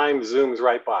 because the time zooms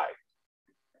right by.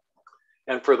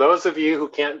 And for those of you who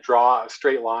can't draw a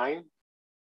straight line,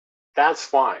 that's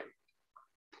fine.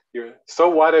 So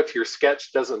what if your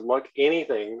sketch doesn't look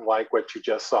anything like what you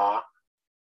just saw?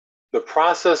 The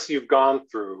process you've gone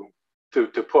through to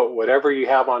put whatever you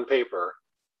have on paper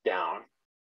down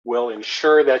will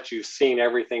ensure that you've seen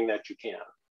everything that you can.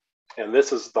 And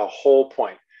this is the whole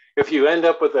point. If you end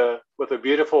up with a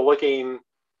beautiful looking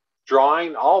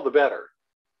drawing, all the better.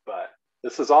 But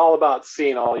this is all about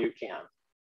seeing all you can.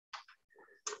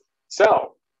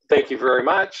 So thank you very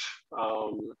much.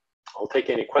 I'll take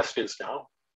any questions now.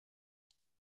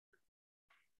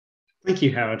 Thank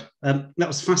you, Howard. That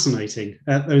was fascinating.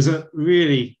 Those are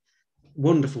really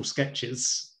wonderful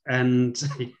sketches. And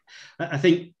I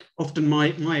think often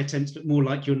my attempts look more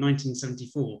like your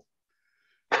 1974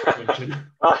 version.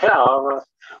 Oh,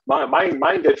 yeah,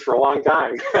 mine did for a long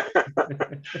time.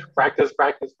 Practice,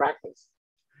 practice, practice.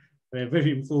 They're very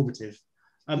informative.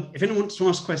 If anyone wants to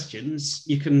ask questions,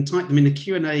 you can type them in the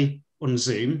Q&A on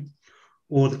Zoom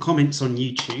or the comments on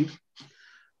YouTube.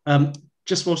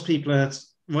 Just whilst people are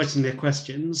writing their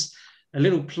questions, a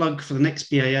little plug for the next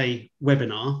BAA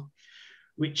webinar,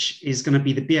 which is going to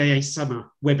be the BAA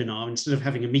summer webinar. Instead of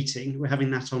having a meeting, we're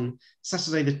having that on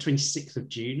Saturday, the 26th of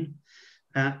June.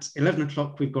 At 11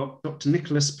 o'clock, we've got Dr.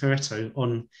 Nicholas Peretto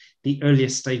on the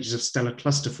earliest stages of stellar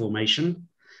cluster formation.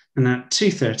 And at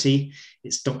 2:30,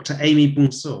 it's Dr. Amy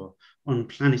Bonsour on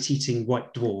planet-eating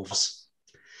white dwarfs.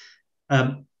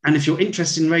 And if you're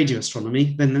interested in radio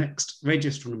astronomy, then the next radio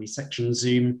astronomy section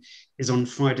Zoom is on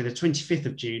Friday, the 25th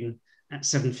of June at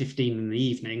 7:15 in the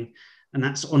evening. And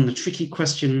that's on the tricky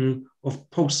question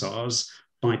of pulsars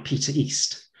by Peter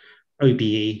East,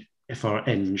 OBE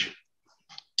FREng.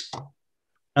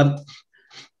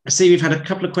 I see we've had a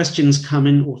couple of questions come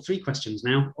in, or 3 questions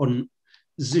now, on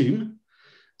Zoom.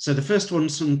 So the first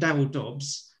one's from Darryl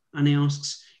Dobbs, and he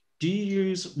asks, do you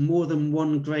use more than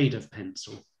one grade of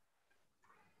pencil?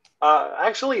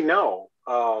 Actually, no.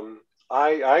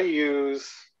 I use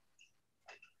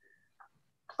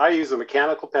a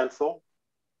mechanical pencil.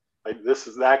 This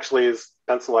is actually is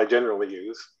pencil I generally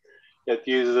use. It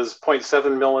uses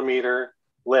 0.7 millimeter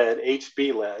lead,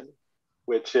 HB lead,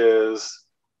 which is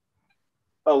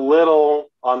a little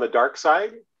on the dark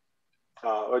side.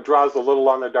 It draws a little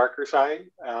on the darker side.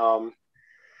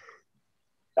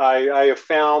 I have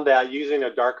found that using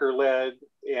a darker lead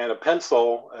and a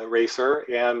pencil eraser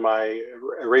and my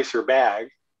eraser bag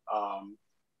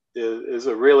is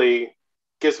a really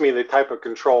gives me the type of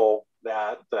control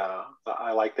that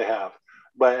I like to have.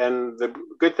 And the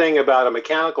good thing about a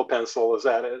mechanical pencil is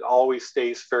that it always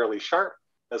stays fairly sharp,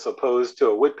 as opposed to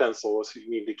a wood pencil, so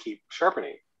you need to keep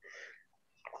sharpening.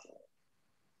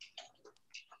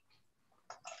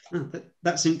 Oh,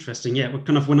 that's interesting. Yeah, well,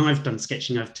 kind of when I've done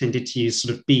sketching, I've tended to use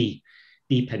sort of B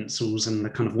pencils, and the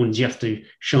kind of ones you have to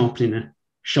sharpen in a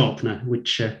sharpener,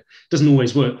 which doesn't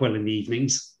always work well in the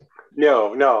evenings.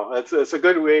 No, it's a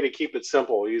good way to keep it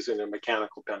simple using a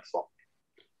mechanical pencil.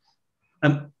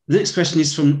 The next question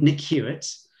is from Nick Hewitt.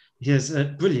 He has,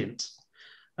 brilliant.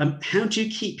 How do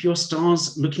you keep your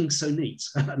stars looking so neat?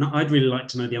 And I'd really like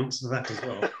to know the answer to that as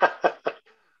well.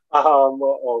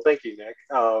 Well, thank you, Nick.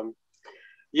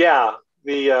 Yeah,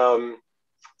 that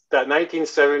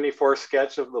 1974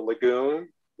 sketch of the lagoon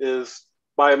is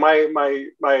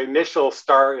my initial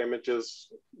star images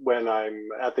when I'm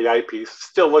at the eyepiece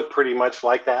still look pretty much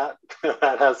like that.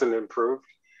 That hasn't improved.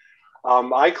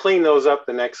 I clean those up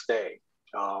the next day.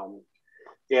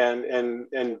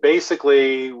 And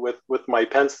basically with my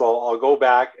pencil, I'll go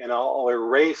back and I'll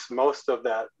erase most of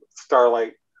that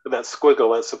starlight, that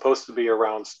squiggle that's supposed to be a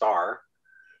round star.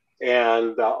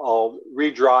 And I'll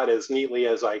redraw it as neatly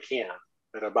as I can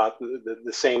at about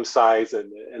the same size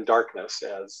and darkness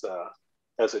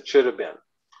as it should have been.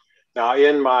 Now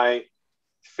in my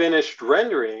finished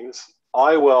renderings,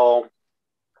 I will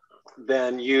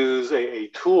then use a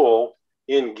tool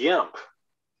in GIMP,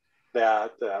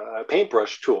 that a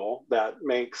paintbrush tool that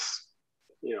makes,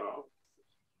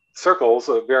 circles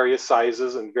of various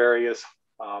sizes and various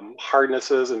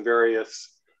hardnesses and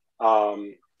various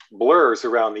blurs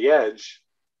around the edge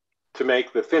to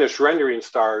make the finished rendering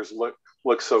stars look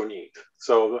so neat.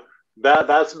 So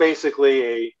that's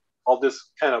basically I'll just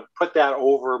kind of put that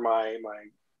over my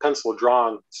pencil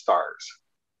drawn stars,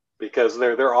 because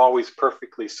they're always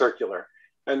perfectly circular.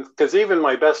 And because even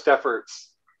my best efforts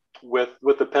with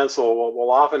the pencil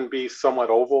will often be somewhat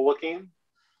oval looking.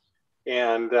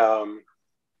 And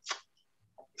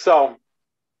so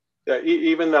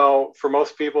even though for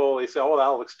most people they say, oh, that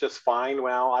looks just fine,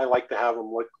 well, I like to have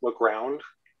them look round,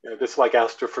 just like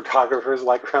astrophotographers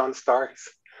like round stars.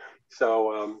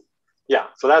 So yeah,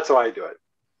 so that's how I do it.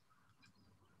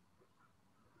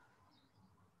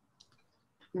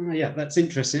 Yeah, that's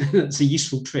interesting. That's a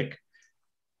useful trick.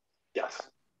 Yes,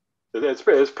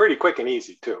 it's pretty quick and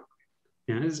easy too.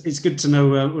 Yeah, it's good to know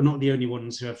we're not the only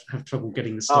ones who have trouble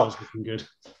getting the stars looking good.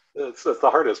 It's the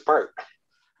hardest part.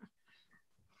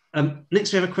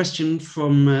 Next, we have a question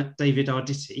from David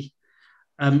Arditi.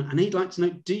 And he'd like to know,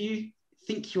 do you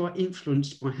think you are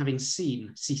influenced by having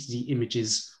seen CCD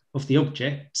images of the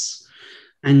objects?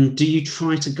 And do you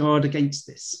try to guard against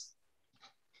this?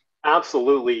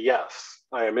 Absolutely, yes.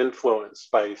 I am influenced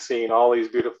by seeing all these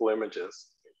beautiful images.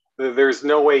 There's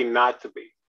no way not to be.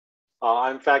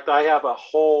 In fact, I have a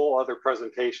whole other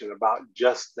presentation about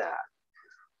just that,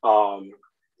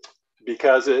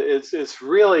 because it's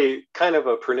really kind of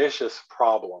a pernicious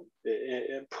problem,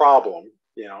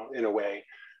 in a way,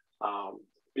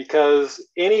 because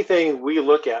anything we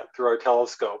look at through our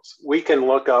telescopes, we can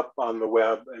look up on the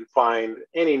web and find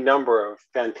any number of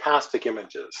fantastic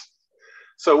images.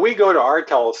 So we go to our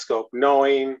telescope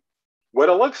knowing what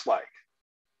it looks like.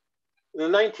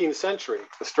 In the 19th century,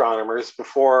 astronomers,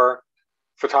 before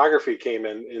photography came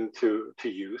into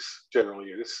use, general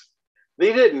use,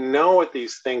 they didn't know what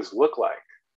these things look like.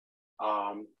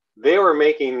 They were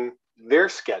making their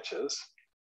sketches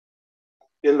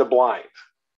in the blind.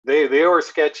 They were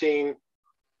sketching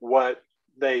what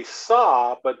they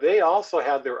saw, but they also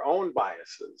had their own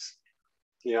biases.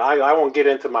 I won't get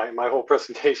into my whole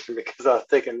presentation because I'll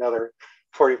take another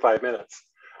 45 minutes.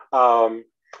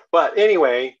 But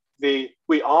anyway,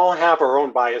 we all have our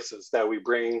own biases that we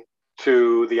bring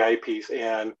to the eyepiece,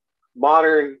 and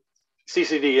modern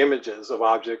CCD images of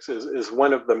objects is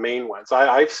one of the main ones.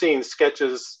 I've seen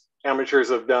sketches amateurs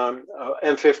have done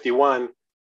M51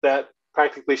 that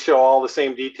practically show all the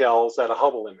same details that a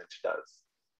Hubble image does.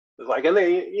 It's like, and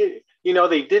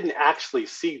they didn't actually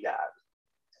see that.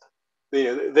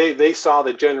 They saw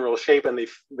the general shape, and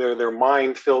their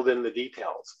mind filled in the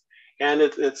details, and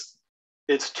it's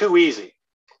too easy.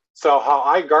 So how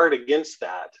I guard against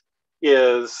that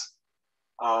is,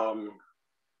 one,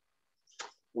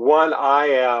 I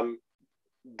am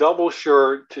double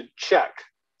sure to check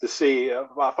to see if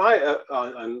I,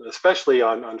 especially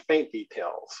on faint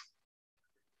details,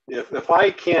 if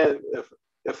I can't,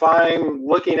 if I'm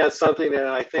looking at something and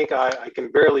I think I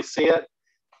can barely see it,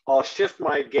 I'll shift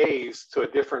my gaze to a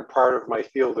different part of my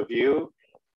field of view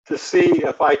to see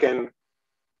if I can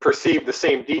perceive the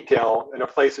same detail in a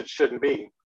place it shouldn't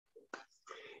be.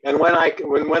 And when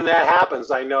that happens,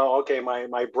 I know, okay,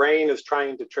 my brain is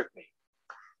trying to trick me.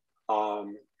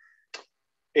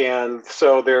 And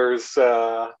so there's,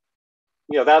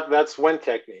 that's one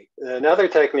technique. Another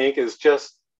technique is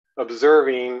just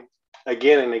observing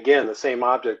again and again the same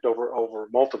object over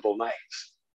multiple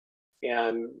nights.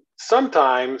 And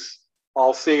sometimes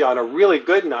I'll see on a really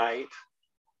good night,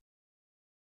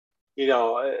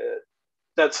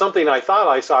 that something I thought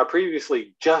I saw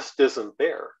previously just isn't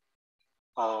there.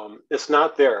 It's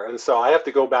not there. And so I have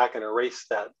to go back and erase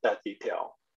that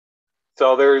detail.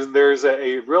 So there's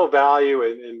a real value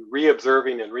in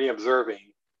re-observing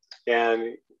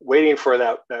and waiting for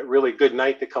that really good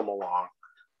night to come along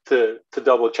to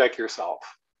double check yourself.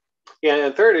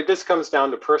 And third, it just comes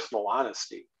down to personal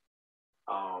honesty.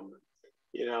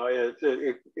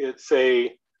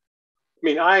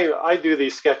 I do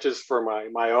these sketches for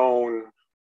my own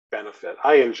benefit.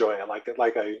 I enjoy it,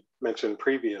 like I mentioned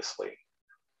previously.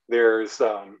 There's,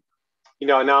 now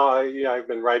I've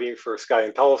been writing for Sky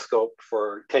and Telescope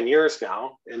for 10 years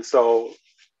now. And so,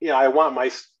 I want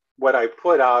what I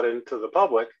put out into the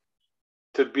public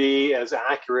to be as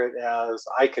accurate as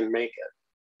I can make it.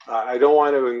 I don't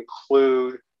want to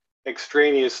include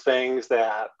extraneous things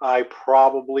that I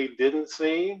probably didn't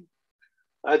see.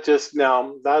 That's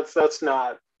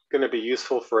not going to be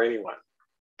useful for anyone.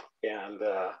 And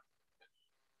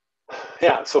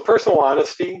so personal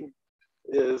honesty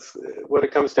is what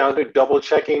it comes down to, double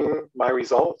checking my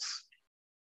results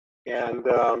and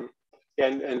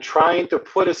trying to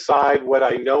put aside what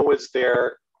I know is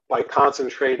there by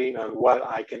concentrating on what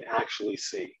I can actually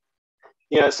see.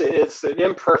 It's an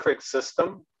imperfect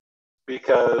system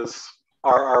because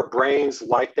our brains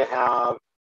like to have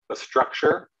a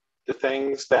structure to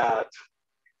things that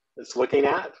it's looking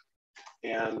at.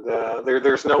 And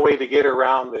there's no way to get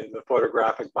around the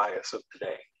photographic bias of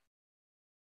today.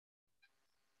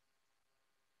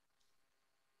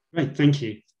 Great, thank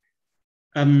you.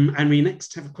 And we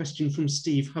next have a question from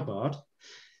Steve Hubbard.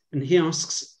 And he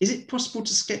asks, is it possible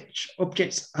to sketch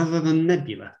objects other than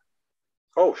nebula?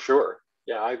 Oh, sure.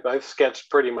 Yeah, I've sketched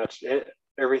pretty much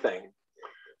everything.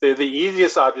 The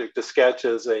easiest object to sketch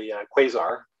is a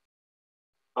quasar.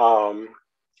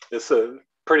 It's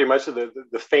pretty much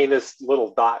the faintest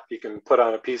little dot you can put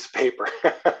on a piece of paper.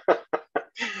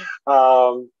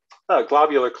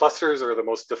 Globular clusters are the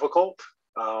most difficult.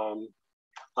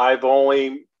 I've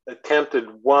only attempted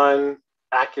one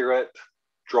accurate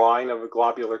drawing of a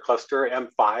globular cluster,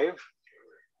 M5,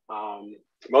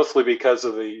 mostly because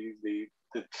of the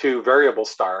two variable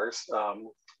stars,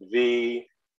 V84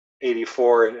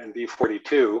 and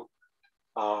V42.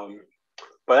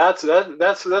 But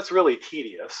that's really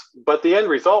tedious. But the end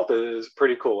result is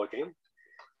pretty cool looking.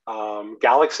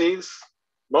 Galaxies,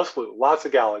 lots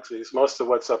of galaxies. Most of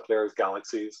what's up there is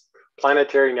galaxies.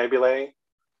 Planetary nebulae.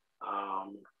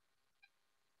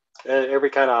 Every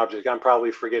kind of object. I'm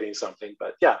probably forgetting something,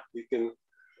 but yeah, you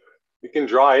can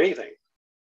draw anything.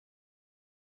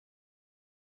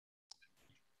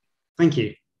 Thank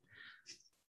you.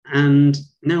 And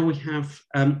now we have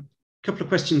a couple of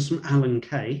questions from Alan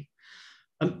Kay.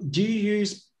 Do you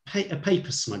use a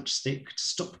paper smudge stick to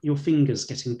stop your fingers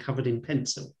getting covered in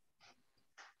pencil?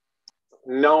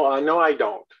 No, I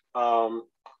don't.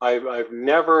 I've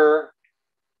never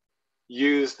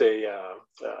used a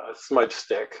smudge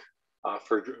stick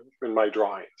in my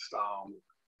drawings,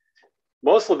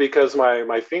 mostly because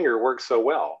my finger works so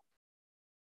well.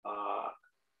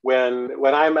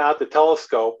 When I'm at the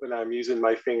telescope and I'm using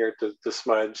my finger to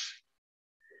smudge,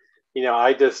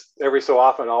 I just, every so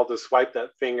often, I'll just swipe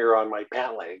that finger on my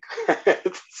pant leg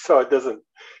so it doesn't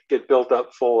get built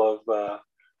up full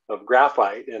of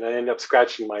graphite, and I end up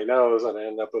scratching my nose and I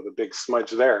end up with a big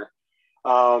smudge there.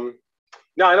 Now,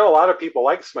 I know a lot of people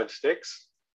like smudge sticks.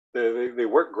 They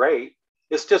work great.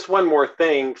 It's just one more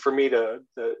thing for me to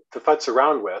futz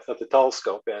around with at the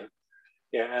telescope.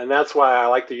 And that's why I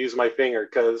like to use my finger,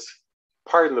 because,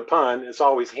 pardon the pun, it's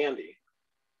always handy.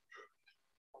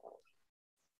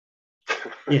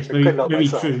 Yes, I couldn't very, help very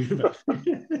myself. true.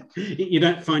 But you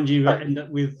don't find you Right. end up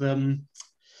with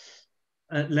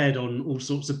lead on all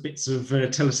sorts of bits of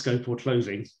telescope or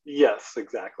clothing. Yes,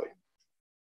 exactly.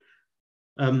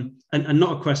 And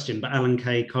not a question, but Alan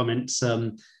Kay comments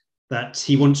that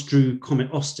he once drew Comet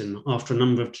Austin after a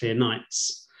number of clear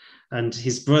nights. And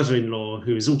his brother-in-law,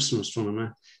 who is also an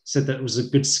astronomer, said that it was a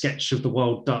good sketch of the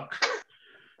wild duck,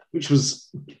 which was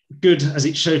good as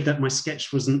it showed that my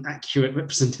sketch was an accurate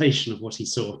representation of what he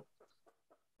saw.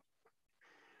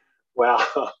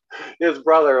 Well, his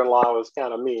brother-in-law was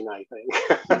kind of mean, I think.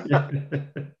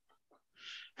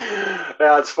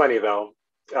 Yeah, it's funny though.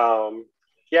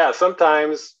 Yeah,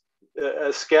 sometimes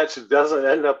a sketch doesn't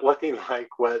end up looking like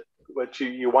what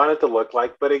you want it to look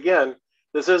like. But again,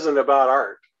 this isn't about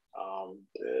art.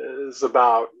 It's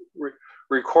about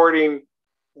recording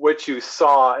what you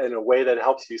saw in a way that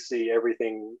helps you see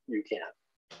everything you can.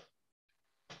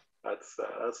 That's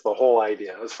the whole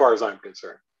idea, as far as I'm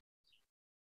concerned.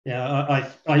 Yeah,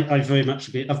 I very much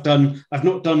agree. I've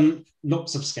not done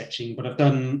lots of sketching, but I've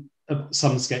done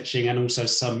some sketching and also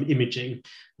some imaging.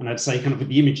 And I'd say kind of with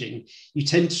the imaging, you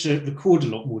tend to record a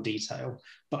lot more detail,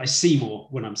 but I see more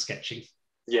when I'm sketching.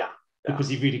 Yeah.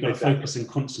 Because you've really got to focus and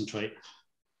concentrate.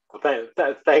 Well,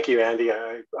 thank you, Andy.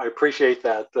 I appreciate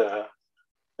that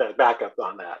that backup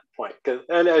on that point.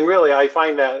 And really, I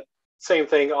find that same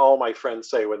thing all my friends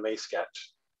say when they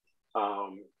sketch.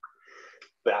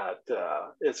 That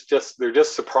it's just they're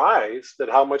just surprised at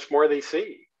how much more they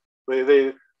see.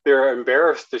 They're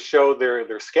embarrassed to show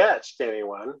their sketch to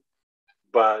anyone,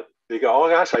 but they go, "Oh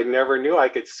gosh, I never knew I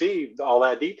could see all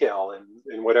that detail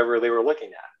in whatever they were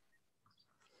looking at."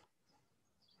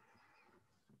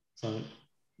 So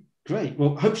great.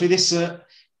 Well, hopefully this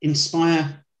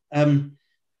inspire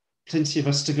plenty of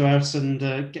us to go out and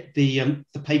get the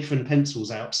paper and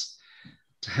pencils out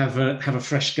to have a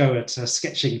fresh go at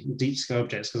sketching deep sky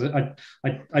objects, because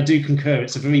I do concur.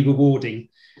 It's a very rewarding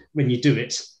when you do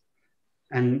it,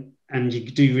 and you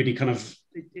do really kind of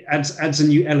it adds a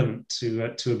new element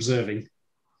to observing.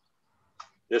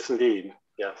 Yes, indeed.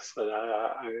 Yes.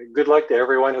 Good luck to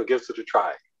everyone who gives it a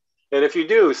try, and if you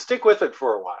do, stick with it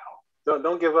for a while.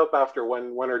 Don't give up after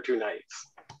one or two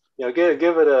nights. You know,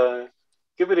 give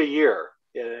it a year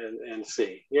and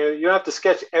see. You know, you have to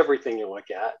sketch everything you look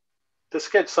at. To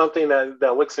sketch something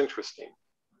that looks interesting,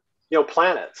 you know,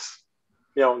 planets,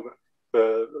 you know,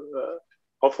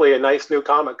 hopefully a nice new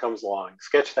comet comes along.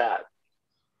 Sketch that,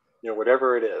 you know,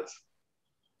 whatever it is.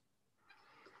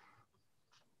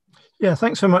 Yeah,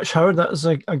 thanks so much, Howard. That was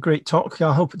a great talk.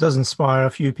 I hope it does inspire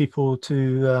a few people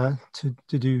to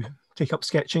take up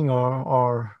sketching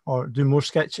or do more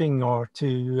sketching, or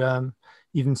to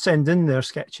even send in their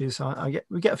sketches.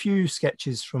 We get a few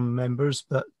sketches from members,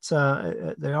 but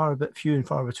they are a bit few and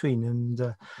far between,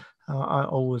 and I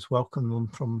always welcome them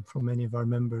from any of our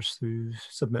members who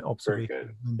submit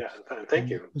observations. Very good. Yeah, thank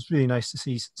you. It's really nice to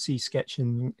see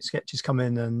sketches come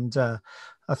in, and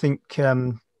I think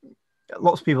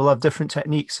lots of people have different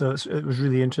techniques, so it was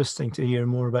really interesting to hear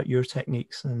more about your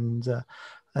techniques and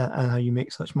how you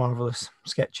make such marvelous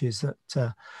sketches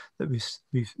that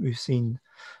we've seen.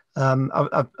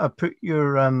 I put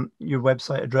your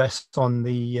website address on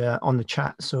the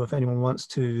chat, so if anyone wants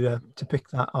to pick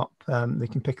that up, they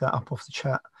can pick that up off the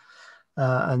chat,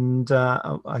 and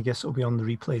I guess it'll be on the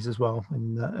replays as well,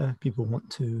 and people want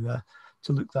to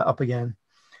look that up again.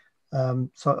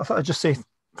 So I thought I'd just say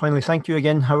finally, thank you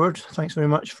again, Howard. Thanks very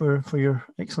much for your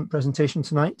excellent presentation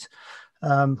tonight.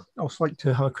 I'd also like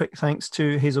to have a quick thanks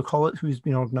to Hazel Collett, who's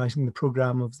been organising the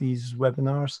programme of these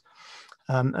webinars.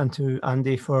 And to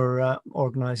Andy for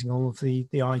organising all of the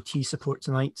IT support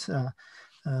tonight.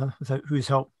 Without whose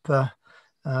help,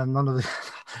 none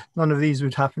of these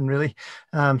would happen, really.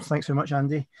 Thanks very much,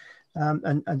 Andy.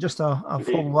 And just a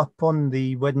follow up on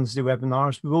the Wednesday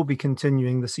webinars. We will be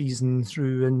continuing the season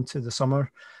through into the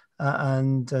summer,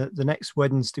 and the next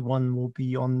Wednesday one will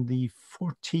be on the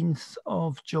 14th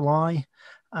of July.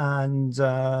 And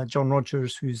John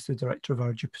Rogers, who's the director of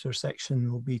our Jupiter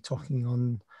section, will be talking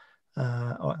on.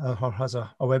 Or has a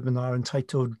webinar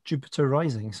entitled Jupiter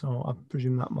Rising. So I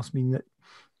presume that must mean that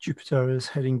Jupiter is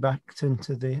heading back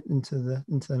into the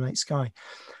night sky.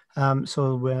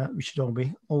 So we should all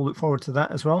look forward to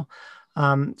that as well.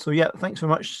 So yeah, thanks very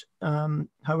much,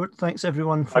 Howard. Thanks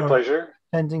everyone for my pleasure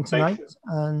attending tonight.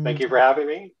 And thank you for having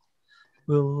me.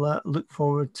 We'll look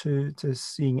forward to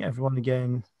seeing everyone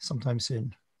again sometime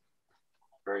soon.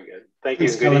 Very good. Thank you.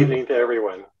 Good evening to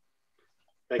everyone.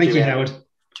 Thank you, Howard.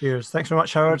 Cheers. Thanks very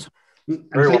much, Howard. And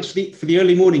thanks for the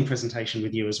early morning presentation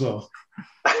with you as well.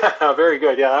 Very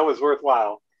good. Yeah, that was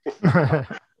worthwhile.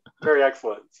 Very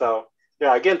excellent. So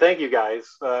Yeah, again, thank you guys.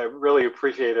 I really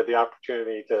appreciated the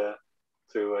opportunity to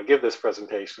give this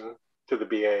presentation to the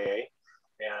BAA.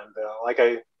 And like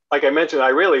I mentioned, I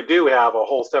really do have a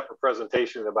whole separate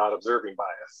presentation about observing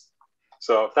bias.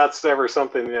 So if that's ever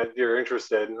something that you're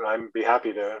interested in, I'd be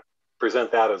happy to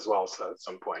present that as well at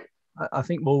some point. I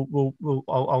think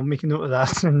I'll make a note of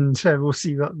that, and we'll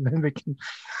see what we can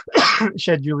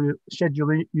schedule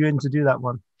you in to do that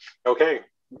one. Okay,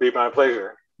 be my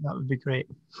pleasure. That would be great.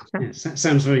 Yeah,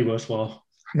 sounds very worthwhile.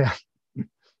 Yeah.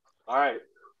 All right.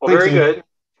 Well, Thanks, very then. good.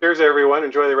 Cheers, everyone.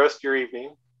 Enjoy the rest of your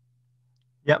evening.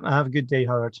 Yep. Have a good day,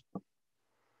 Howard.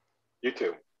 You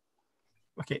too.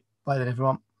 Okay. Bye then,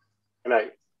 everyone. Good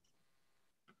night.